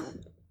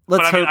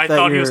Let's I mean, hope I that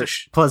thought he you're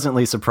was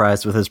pleasantly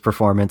surprised with his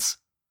performance.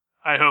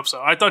 I hope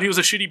so. I thought he was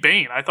a shitty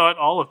Bane. I thought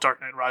all of Dark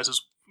Knight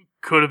Rises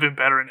could have been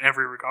better in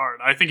every regard.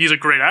 I think he's a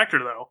great actor,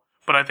 though,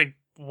 but I think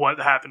what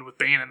happened with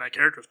Bane and that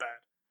character is bad.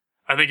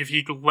 I think if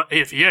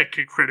he had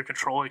creative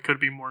control, it could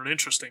be more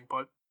interesting,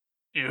 but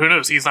who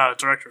knows? He's not a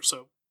director,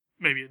 so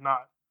maybe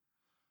not.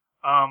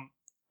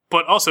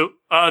 But also,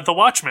 The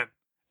Watchmen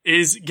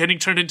is getting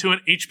turned into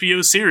an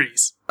HBO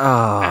series.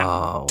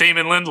 Oh. And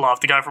Damon Lindelof,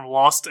 the guy from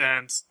Lost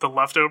and The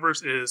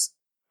Leftovers, is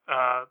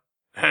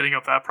heading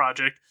up that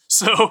project.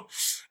 So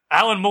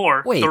Alan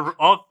Moore, the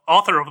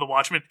author of The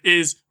Watchmen,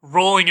 is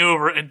rolling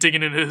over and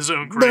digging into his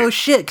own grave. No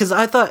shit, because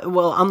I thought,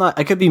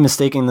 I could be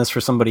mistaking this for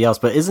somebody else,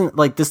 but isn't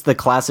this the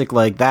classic,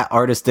 that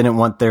artist didn't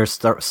want their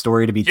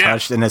story to be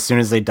touched, and as soon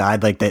as they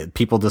died, that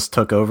people just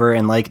took over,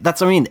 and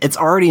that's what I mean, it's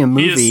already a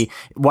movie.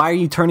 Why are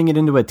you turning it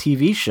into a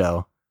TV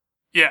show?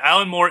 Yeah,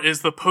 Alan Moore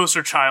is the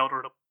poster child,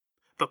 or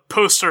the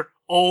poster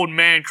old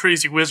man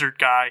crazy wizard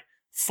guy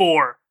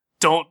for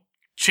don't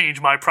change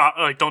my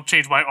don't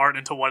change my art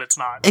into what it's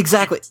not.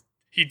 Exactly.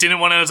 He didn't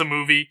want it as a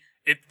movie.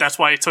 That's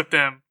why it took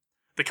them.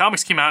 The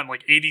comics came out in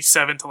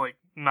 87 to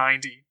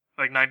 90,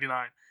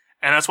 99,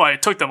 and that's why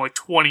it took them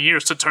 20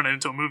 years to turn it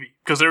into a movie,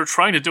 because they were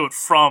trying to do it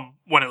from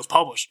when it was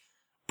published,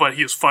 but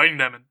he was fighting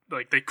them,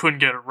 and they couldn't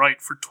get it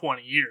right for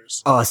 20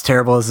 years. Oh, as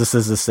terrible as this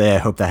is to say, I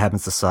hope that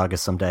happens to Saga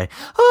someday.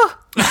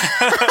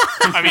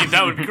 I mean,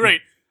 that would be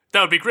great.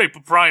 That would be great,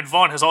 but Brian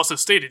Vaughan has also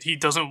stated he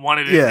doesn't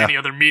want it in any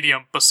other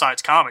medium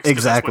besides comics.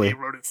 Exactly. That's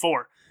what he wrote it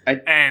for.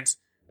 And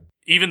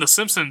even The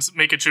Simpsons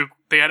make a joke.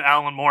 They had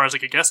Alan Moore as a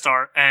guest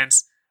star, and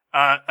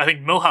I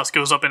think Milhouse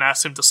goes up and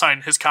asks him to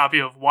sign his copy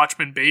of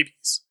Watchmen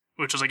Babies,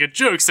 which is a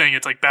joke saying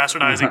it's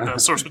bastardizing the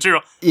source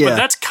material. Yeah. But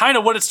that's kind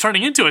of what it's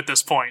turning into at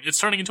this point. It's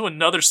turning into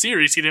another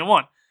series he didn't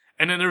want.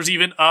 And then there's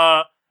even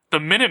The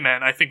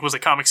Minutemen, I think, was a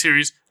comic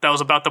series that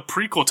was about the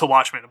prequel to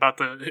Watchmen, about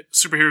the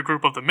superhero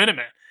group of the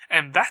Minutemen.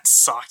 And that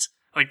sucked.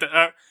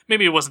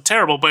 Maybe it wasn't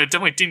terrible, but it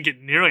definitely didn't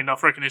get nearly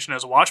enough recognition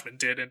as Watchmen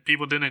did, and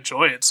people didn't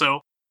enjoy it.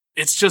 So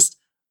it's just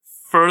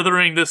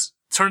turning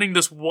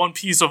this one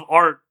piece of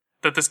art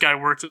that this guy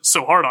worked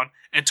so hard on,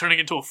 and turning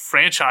it into a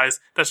franchise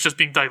that's just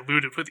being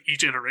diluted with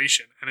each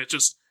iteration. And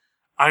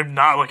I'm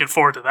not looking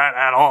forward to that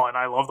at all, and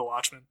I love The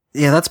Watchmen.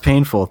 Yeah, that's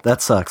painful.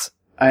 That sucks.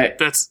 I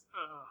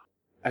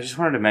just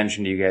wanted to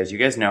mention to you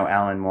guys know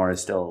Alan Moore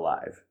is still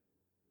alive.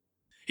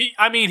 He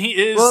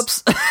is.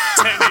 Whoops.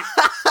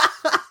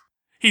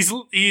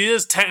 He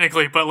is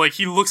technically, but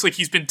he looks like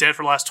he's been dead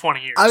for the last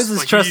 20 years. I was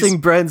just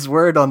trusting Brent's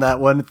word on that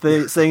one,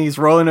 saying he's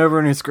rolling over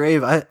in his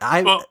grave.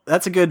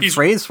 That's a good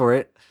phrase for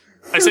it.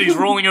 I said he's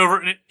rolling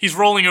over. He's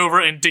rolling over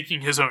and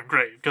digging his own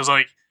grave, because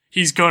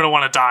he's going to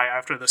want to die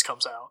after this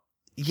comes out.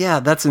 Yeah,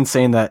 that's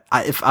insane. That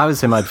if I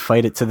was him, I'd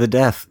fight it to the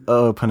death.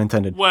 Oh, pun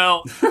intended.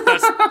 Well,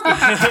 that's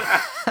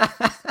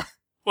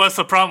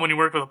the problem when you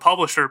work with a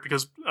publisher,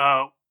 because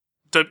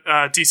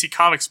DC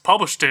Comics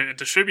published it and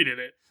distributed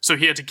it, so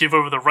he had to give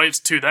over the rights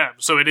to them.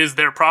 So it is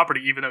their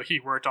property, even though he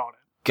worked on it.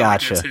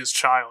 Gotcha. It's his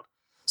child.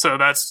 So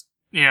that's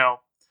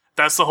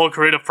the whole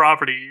creative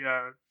property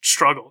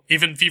struggle.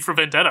 Even V for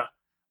Vendetta.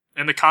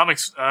 In the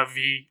comics,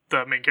 V,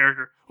 the main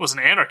character, was an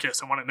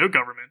anarchist and wanted no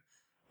government.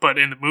 But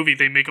in the movie,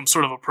 they make him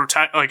sort of a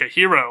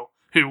hero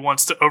who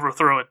wants to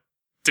overthrow a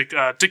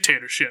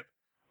dictatorship.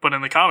 But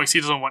in the comics,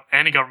 he doesn't want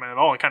any government at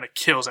all, and kind of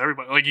kills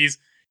everybody. He's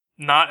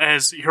not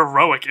as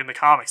heroic in the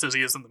comics as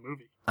he is in the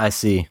movie. I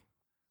see.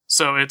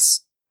 So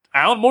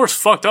Alan Moore's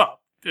fucked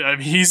up. I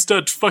mean, he's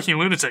a fucking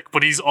lunatic,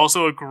 but he's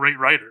also a great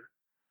writer.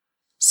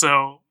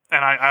 So,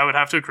 and I would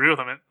have to agree with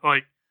him.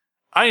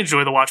 I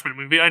enjoy the Watchmen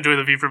movie. I enjoy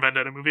the V for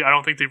Vendetta movie. I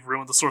don't think they've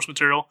ruined the source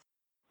material.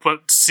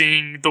 But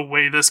seeing the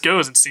way this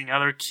goes and seeing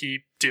how they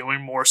keep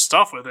doing more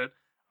stuff with it,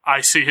 I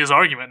see his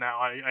argument now.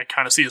 I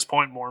kind of see his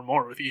point more and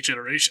more with each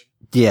iteration.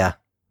 Yeah,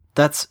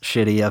 that's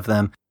shitty of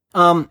them.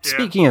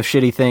 Speaking of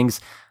shitty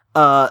things,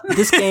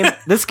 this game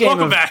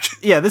Welcome back.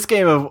 Yeah, this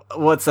game of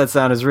What's That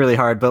Sound is really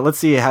hard, but let's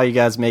see how you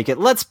guys make it.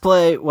 Let's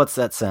play What's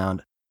That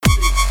Sound?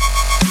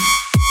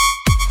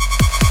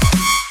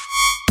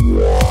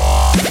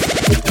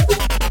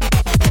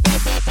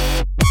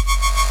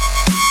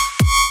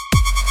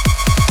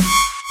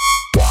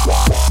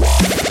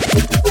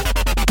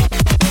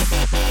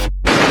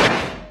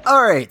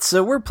 Alright,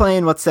 so we're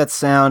playing What's That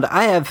Sound?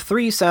 I have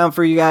 3 sound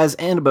for you guys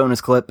and a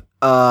bonus clip.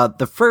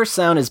 The first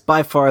sound is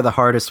by far the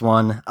hardest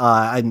one.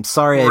 I'm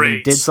sorry I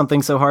even did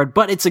something so hard,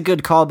 but it's a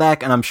good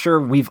callback, and I'm sure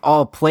we've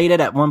all played it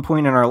at one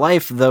point in our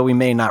life, though we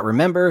may not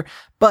remember.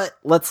 But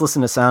let's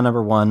listen to sound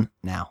number 1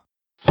 now.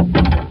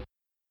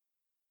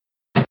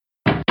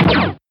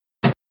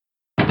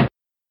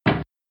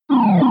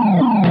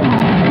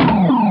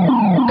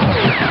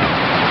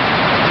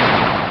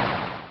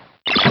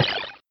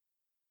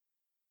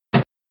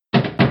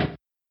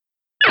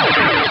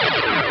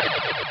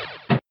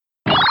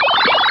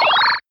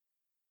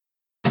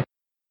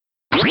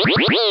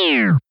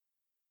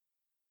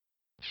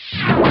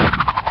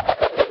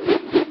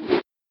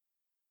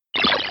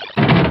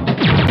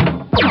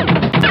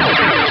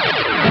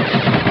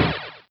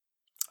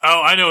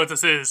 I know what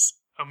this is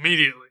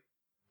immediately.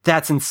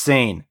 That's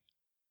insane.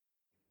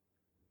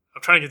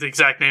 I'm trying to get the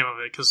exact name of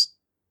it because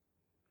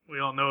we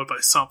all know it by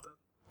something.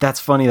 That's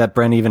funny that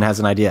Brent even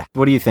has an idea.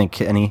 What do you think,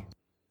 Kenny?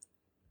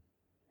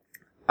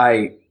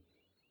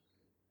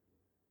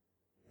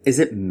 Is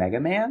it Mega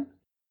Man?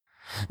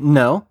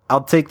 No,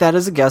 I'll take that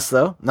as a guess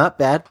though. Not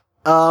bad.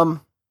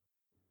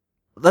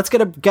 Let's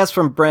get a guess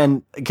from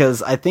Brent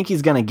because I think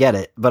he's gonna get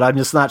it, but I'm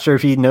just not sure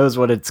if he knows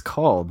what it's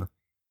called.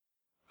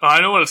 Oh, I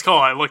know what it's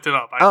called. I looked it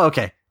up. Oh,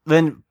 okay.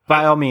 Then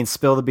by all means,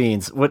 spill the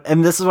beans.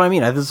 And this is what I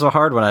mean. This is a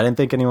hard one. I didn't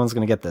think anyone's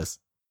gonna get this.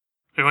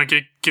 You want to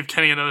give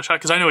Kenny another shot?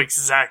 Because I know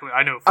exactly.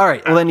 I know. All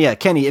right. Well, then, yeah,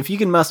 Kenny, if you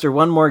can muster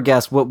one more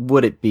guess, what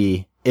would it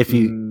be if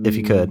you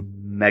could?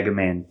 Mega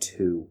Man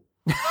 2.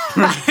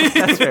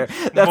 That's fair.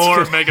 That's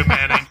more good. Mega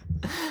Manning.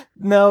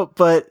 No,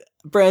 but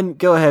Bren,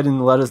 go ahead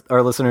and let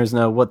our listeners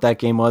know what that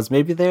game was.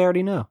 Maybe they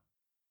already know.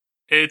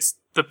 It's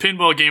the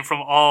pinball game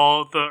from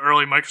all the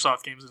early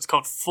Microsoft games. It's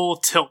called Full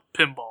Tilt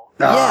Pinball.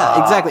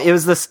 Yeah, exactly. It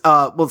was this,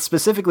 well,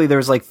 specifically,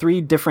 there's like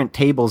 3 different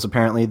tables,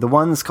 apparently. The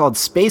one's called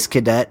Space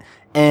Cadet,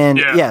 and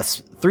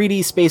yes,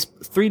 3D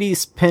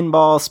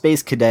Pinball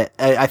Space Cadet.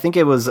 I think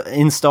it was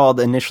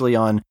installed initially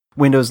on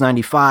Windows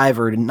 95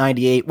 or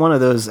 98, one of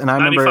those, and I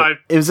remember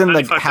it was in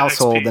the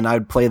household, and I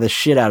would play the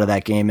shit out of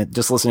that game,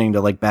 just listening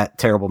to like that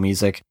terrible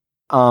music.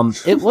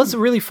 It was a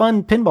really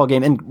fun pinball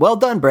game, and well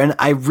done, Bren.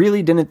 I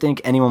really didn't think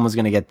anyone was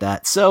going to get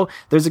that, so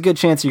there's a good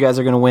chance you guys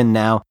are going to win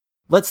now.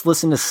 Let's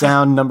listen to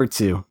sound number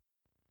 2.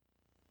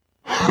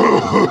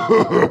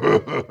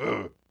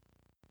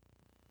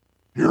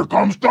 Here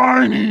comes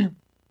Tiny.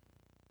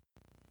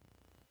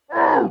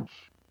 Ouch!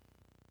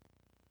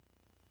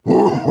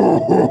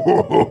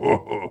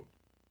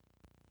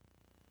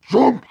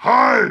 Jump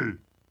high!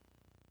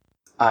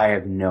 I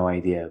have no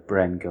idea.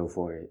 Bren, go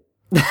for it.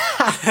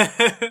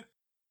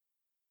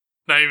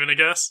 Not even a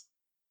guess?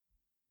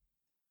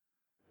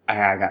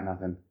 I got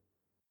nothing.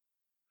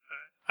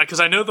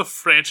 Because I know the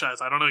franchise.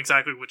 I don't know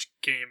exactly which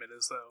game it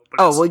is, though. But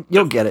well,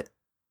 you'll get it.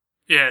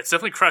 Yeah, it's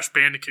definitely Crash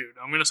Bandicoot.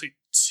 I'm going to say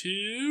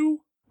 2?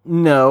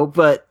 No,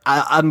 but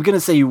I'm going to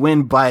say you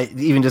win by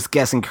even just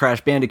guessing Crash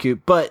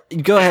Bandicoot, but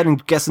go ahead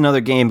and guess another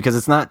game because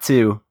it's not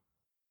 2.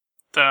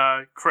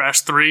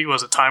 Crash 3,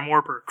 was it Time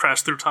Warp or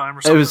Crash Through Time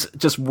or something? It was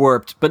just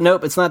Warped, but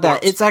nope, it's not that.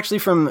 Warped. It's actually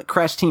from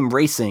Crash Team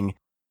Racing.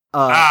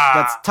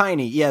 That's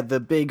Tiny. Yeah,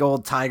 the big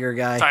old tiger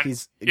guy.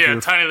 He's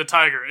Tiny the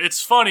Tiger.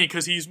 It's funny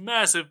because he's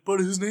massive, but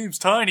his name's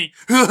Tiny.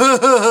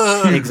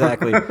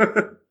 Exactly.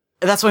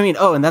 That's what I mean.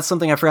 Oh, and that's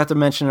something I forgot to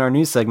mention in our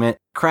news segment.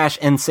 Crash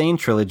Insane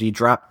Trilogy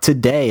dropped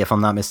today, if I'm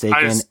not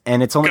mistaken,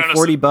 and it's only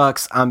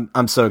 $40.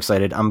 I'm so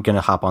excited. I'm gonna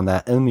hop on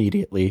that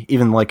immediately.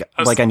 Even like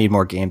I need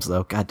more games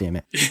though. God damn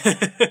it.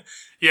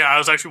 Yeah, I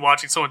was actually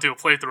watching someone do a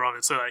playthrough of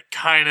it, so that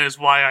kind of is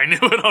why I knew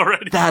it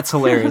already. That's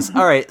hilarious.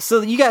 All right, so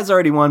you guys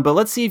already won, but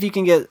let's see if you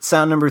can get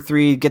sound number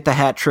 3, get the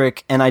hat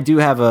trick, and I do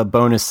have a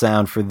bonus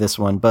sound for this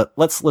one, but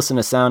let's listen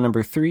to sound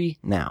number 3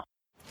 now.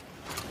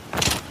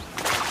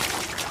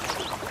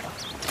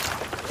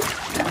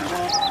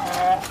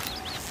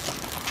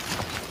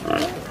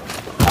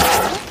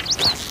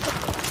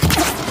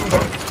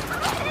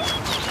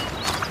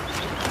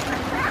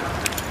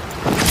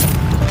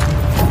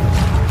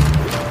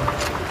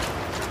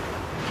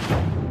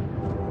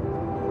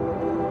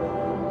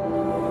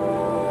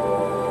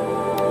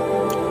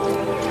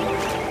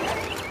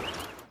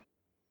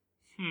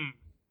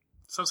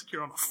 Sounds like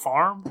you're on a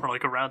farm or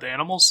like around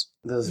animals.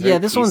 Yeah,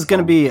 this one's going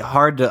to be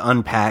hard to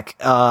unpack.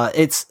 I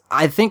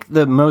think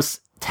the most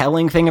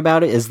telling thing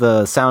about it is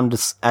the sound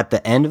at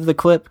the end of the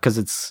clip because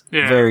it's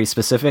very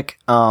specific.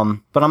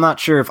 But I'm not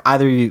sure if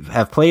either of you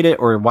have played it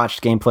or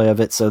watched gameplay of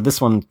it, so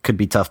this one could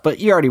be tough. But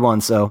you already won,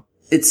 so.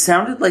 It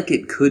sounded like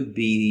it could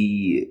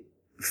be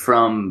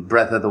from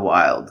Breath of the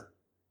Wild.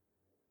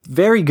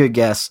 Very good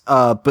guess,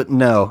 but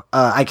no.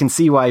 I can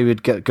see why you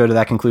would go to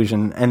that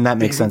conclusion, and that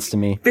makes sense to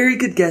me. Very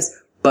good guess.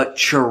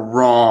 But you're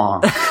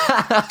wrong.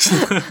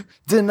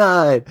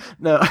 Denied.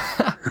 No.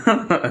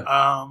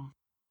 Alright,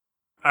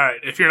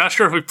 if you're not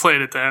sure if we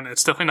played it then,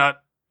 it's definitely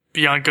not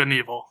Beyond Good and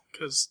Evil,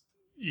 because,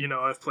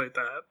 I've played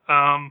that.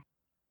 I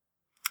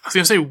was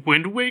gonna say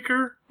Wind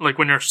Waker, like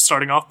when you're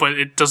starting off, but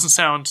it doesn't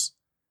sound,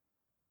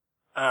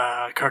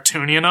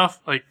 cartoony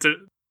enough. Like,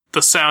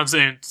 the sounds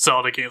in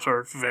Zelda games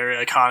are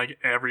very iconic,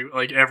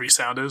 every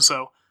sound is,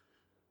 so,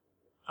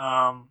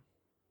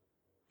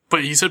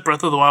 but he said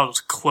Breath of the Wild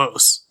was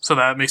close, so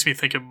that makes me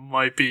think it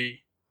might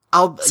be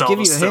I'll Zelda give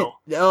you a still.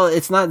 hint. Oh,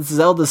 it's not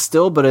Zelda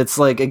still, but it's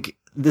like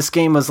this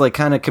game was like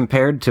kind of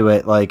compared to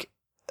it, like,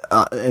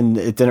 and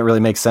it didn't really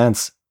make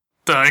sense.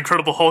 The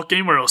Incredible Hulk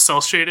game where it was cell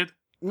shaded.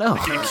 No,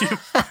 No.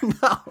 I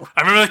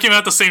remember that came out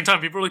at the same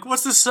time. People were like,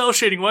 "What's this cell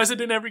shading? Why is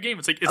it in every game?"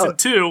 It's like it's in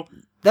 2.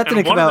 That didn't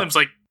and come one of out them's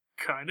like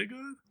kind of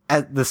good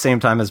at the same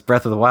time as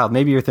Breath of the Wild.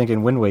 Maybe you're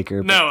thinking Wind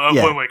Waker. No,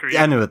 Wind Waker.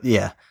 Yeah, I knew it.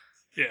 Yeah.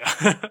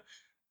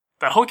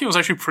 That whole game was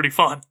actually pretty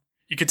fun.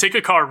 You could take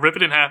a car, rip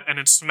it in half, and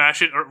then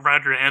smash it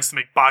around your hands to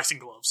make boxing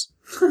gloves.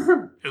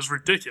 It was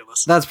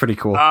ridiculous. That's pretty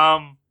cool.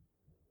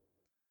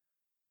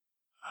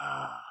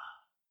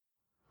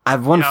 I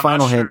have one Yeah, I'm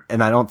final not hint, sure.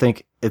 and I don't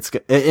think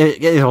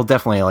it'll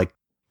definitely like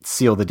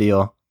seal the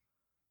deal.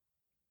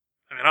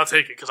 I mean, I'll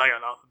take it because I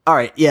got nothing. All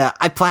right, yeah,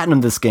 I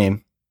platinumed this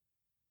game.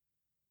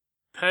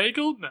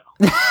 Peggled? No.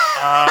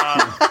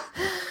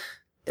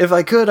 If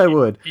I could, I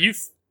would.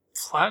 You've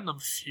platinum a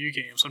few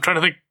games. I'm trying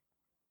to think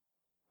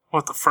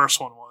what the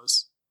first one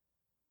was.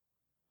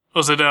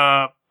 Was it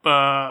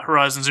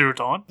Horizon Zero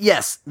Dawn?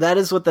 Yes, that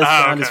is what that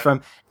sound is okay.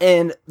 from.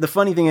 And the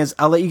funny thing is,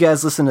 I'll let you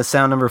guys listen to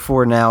sound number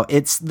 4 now.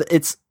 It's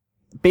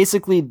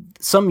basically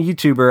some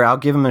YouTuber. I'll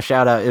give him a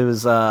shout out. It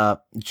was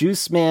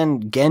Juice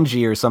Man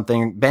Genji or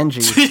something,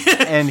 Benji,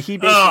 and he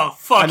basically, Oh,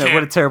 fuck I know him.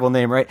 what a terrible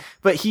name, right?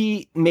 But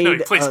he No, made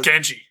he plays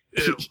Genji.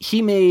 Ew.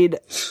 he made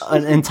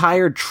an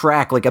entire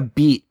track, like a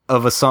beat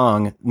of a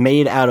song,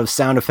 made out of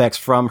sound effects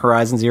from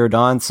Horizon Zero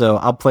Dawn. So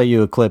I'll play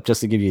you a clip just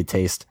to give you a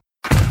taste.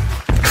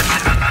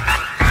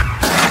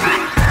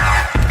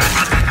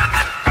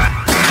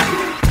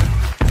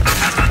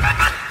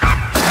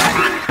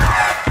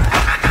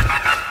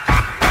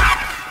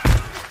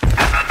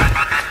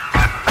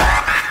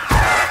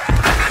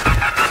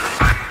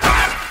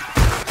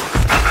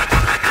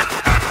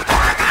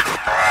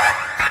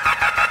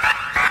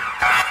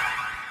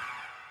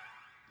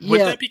 Would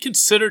Yeah, that be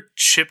considered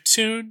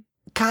chiptune?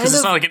 kind Because it's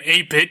of. not like an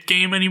 8-bit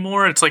game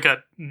anymore. It's like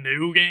a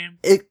new game.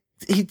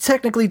 He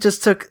technically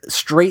just took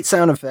straight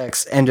sound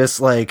effects and just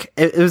like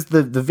it was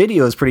the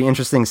video is pretty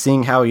interesting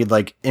seeing how he'd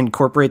like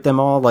incorporate them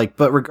all, like,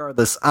 but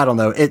regardless, I don't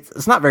know,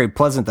 it's not very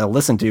pleasant to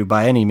listen to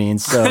by any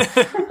means, so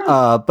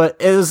but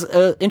it was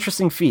an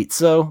interesting feat,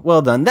 so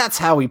well done. That's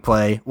how we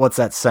play What's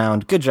That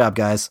Sound. Good job,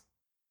 guys.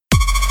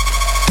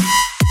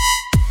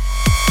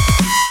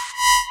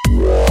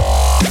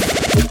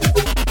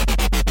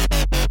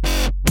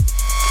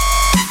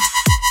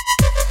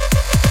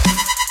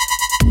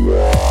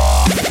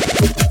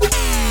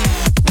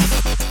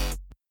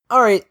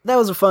 All right, that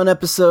was a fun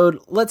episode.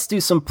 Let's do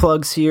some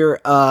plugs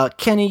here.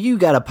 Kenny, you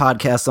got a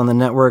podcast on the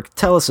network.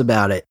 Tell us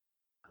about it.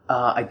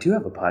 I do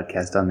have a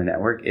podcast on the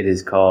network. It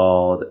is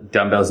called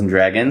Dumbbells and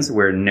Dragons,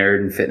 where nerd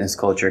and fitness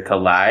culture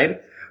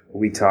collide.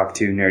 We talk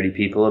to nerdy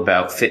people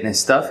about fitness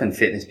stuff and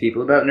fitness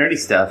people about nerdy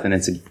stuff, and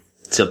it's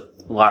a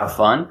lot of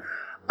fun.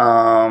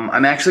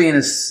 I'm actually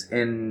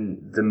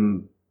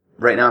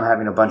right now I'm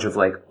having a bunch of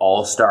like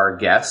all-star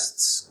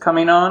guests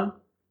coming on.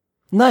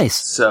 Nice.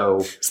 So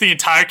It's the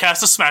entire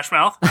cast of Smash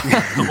Mouth,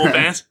 the whole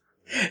band.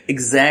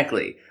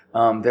 exactly.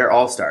 They're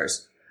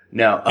all-stars.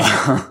 No.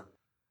 Get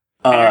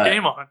your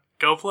game on.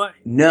 Go play.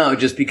 No,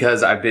 just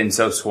because I've been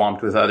so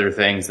swamped with other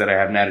things that I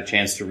haven't had a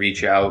chance to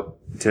reach out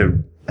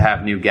to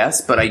have new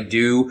guests, but I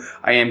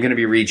am going to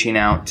be reaching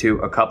out to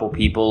a couple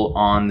people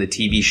on the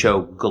TV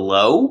show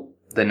Glow,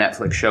 the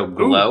Netflix show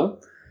Glow.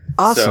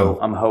 Awesome. So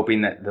I'm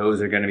hoping that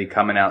those are going to be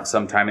coming out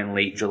sometime in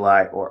late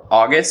July or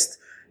August.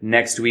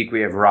 Next week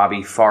we have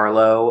Robbie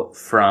Farlow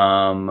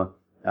from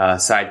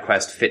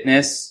SideQuest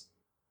Fitness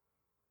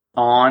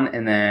on,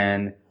 and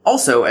then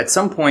also at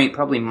some point,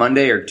 probably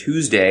Monday or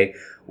Tuesday,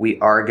 we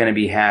are going to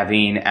be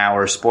having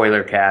our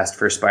spoiler cast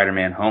for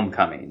Spider-Man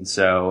Homecoming.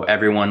 So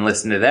everyone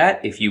listen to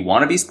that if you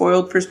want to be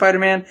spoiled for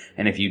Spider-Man,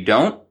 and if you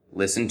don't,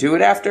 listen to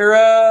it after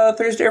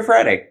Thursday or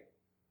Friday.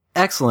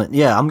 Excellent.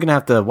 Yeah, I'm going to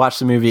have to watch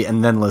the movie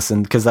and then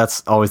listen, because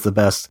that's always the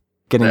best,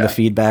 getting Yeah. the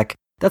feedback.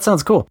 That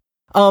sounds cool.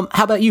 How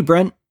about you,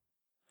 Brent?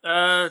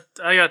 I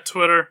got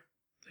Twitter,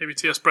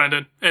 ABTS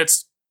Brendan.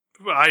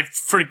 I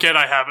forget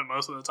I have it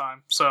most of the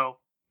time, so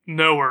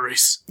no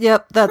worries.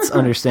 Yep, that's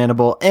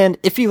understandable. And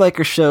if you like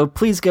our show,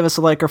 please give us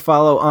a like or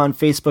follow on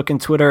Facebook and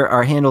Twitter.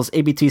 Our handle's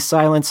ABT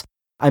Silence.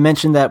 I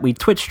mentioned that we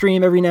Twitch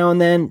stream every now and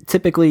then,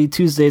 typically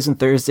Tuesdays and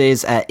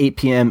Thursdays at 8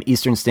 p.m.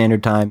 Eastern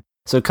Standard Time.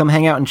 So come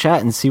hang out and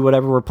chat and see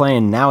whatever we're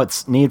playing. Now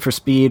it's Need for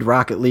Speed,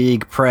 Rocket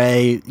League,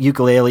 Prey,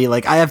 Ukulele.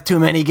 Like, I have too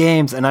many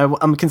games, and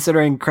I'm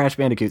considering Crash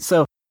Bandicoot.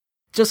 So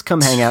just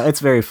come hang out. It's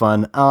very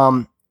fun.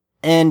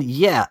 And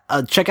yeah,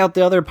 check out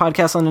the other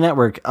podcasts on the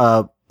network.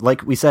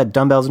 Like we said,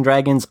 Dumbbells and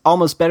Dragons,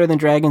 Almost Better Than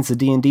Dragons, the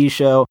D&D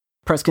show,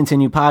 Press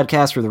Continue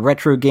podcast for the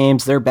retro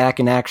games. They're back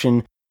in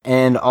action.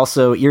 And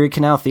also Erie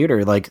Canal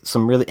Theater, like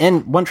some really,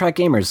 and One Track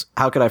Gamers.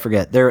 How could I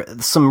forget? There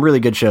are some really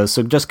good shows.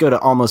 So just go to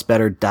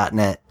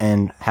almostbetter.net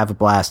and have a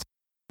blast.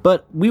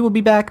 But we will be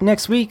back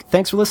next week.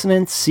 Thanks for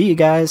listening. See you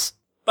guys.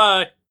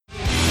 Bye.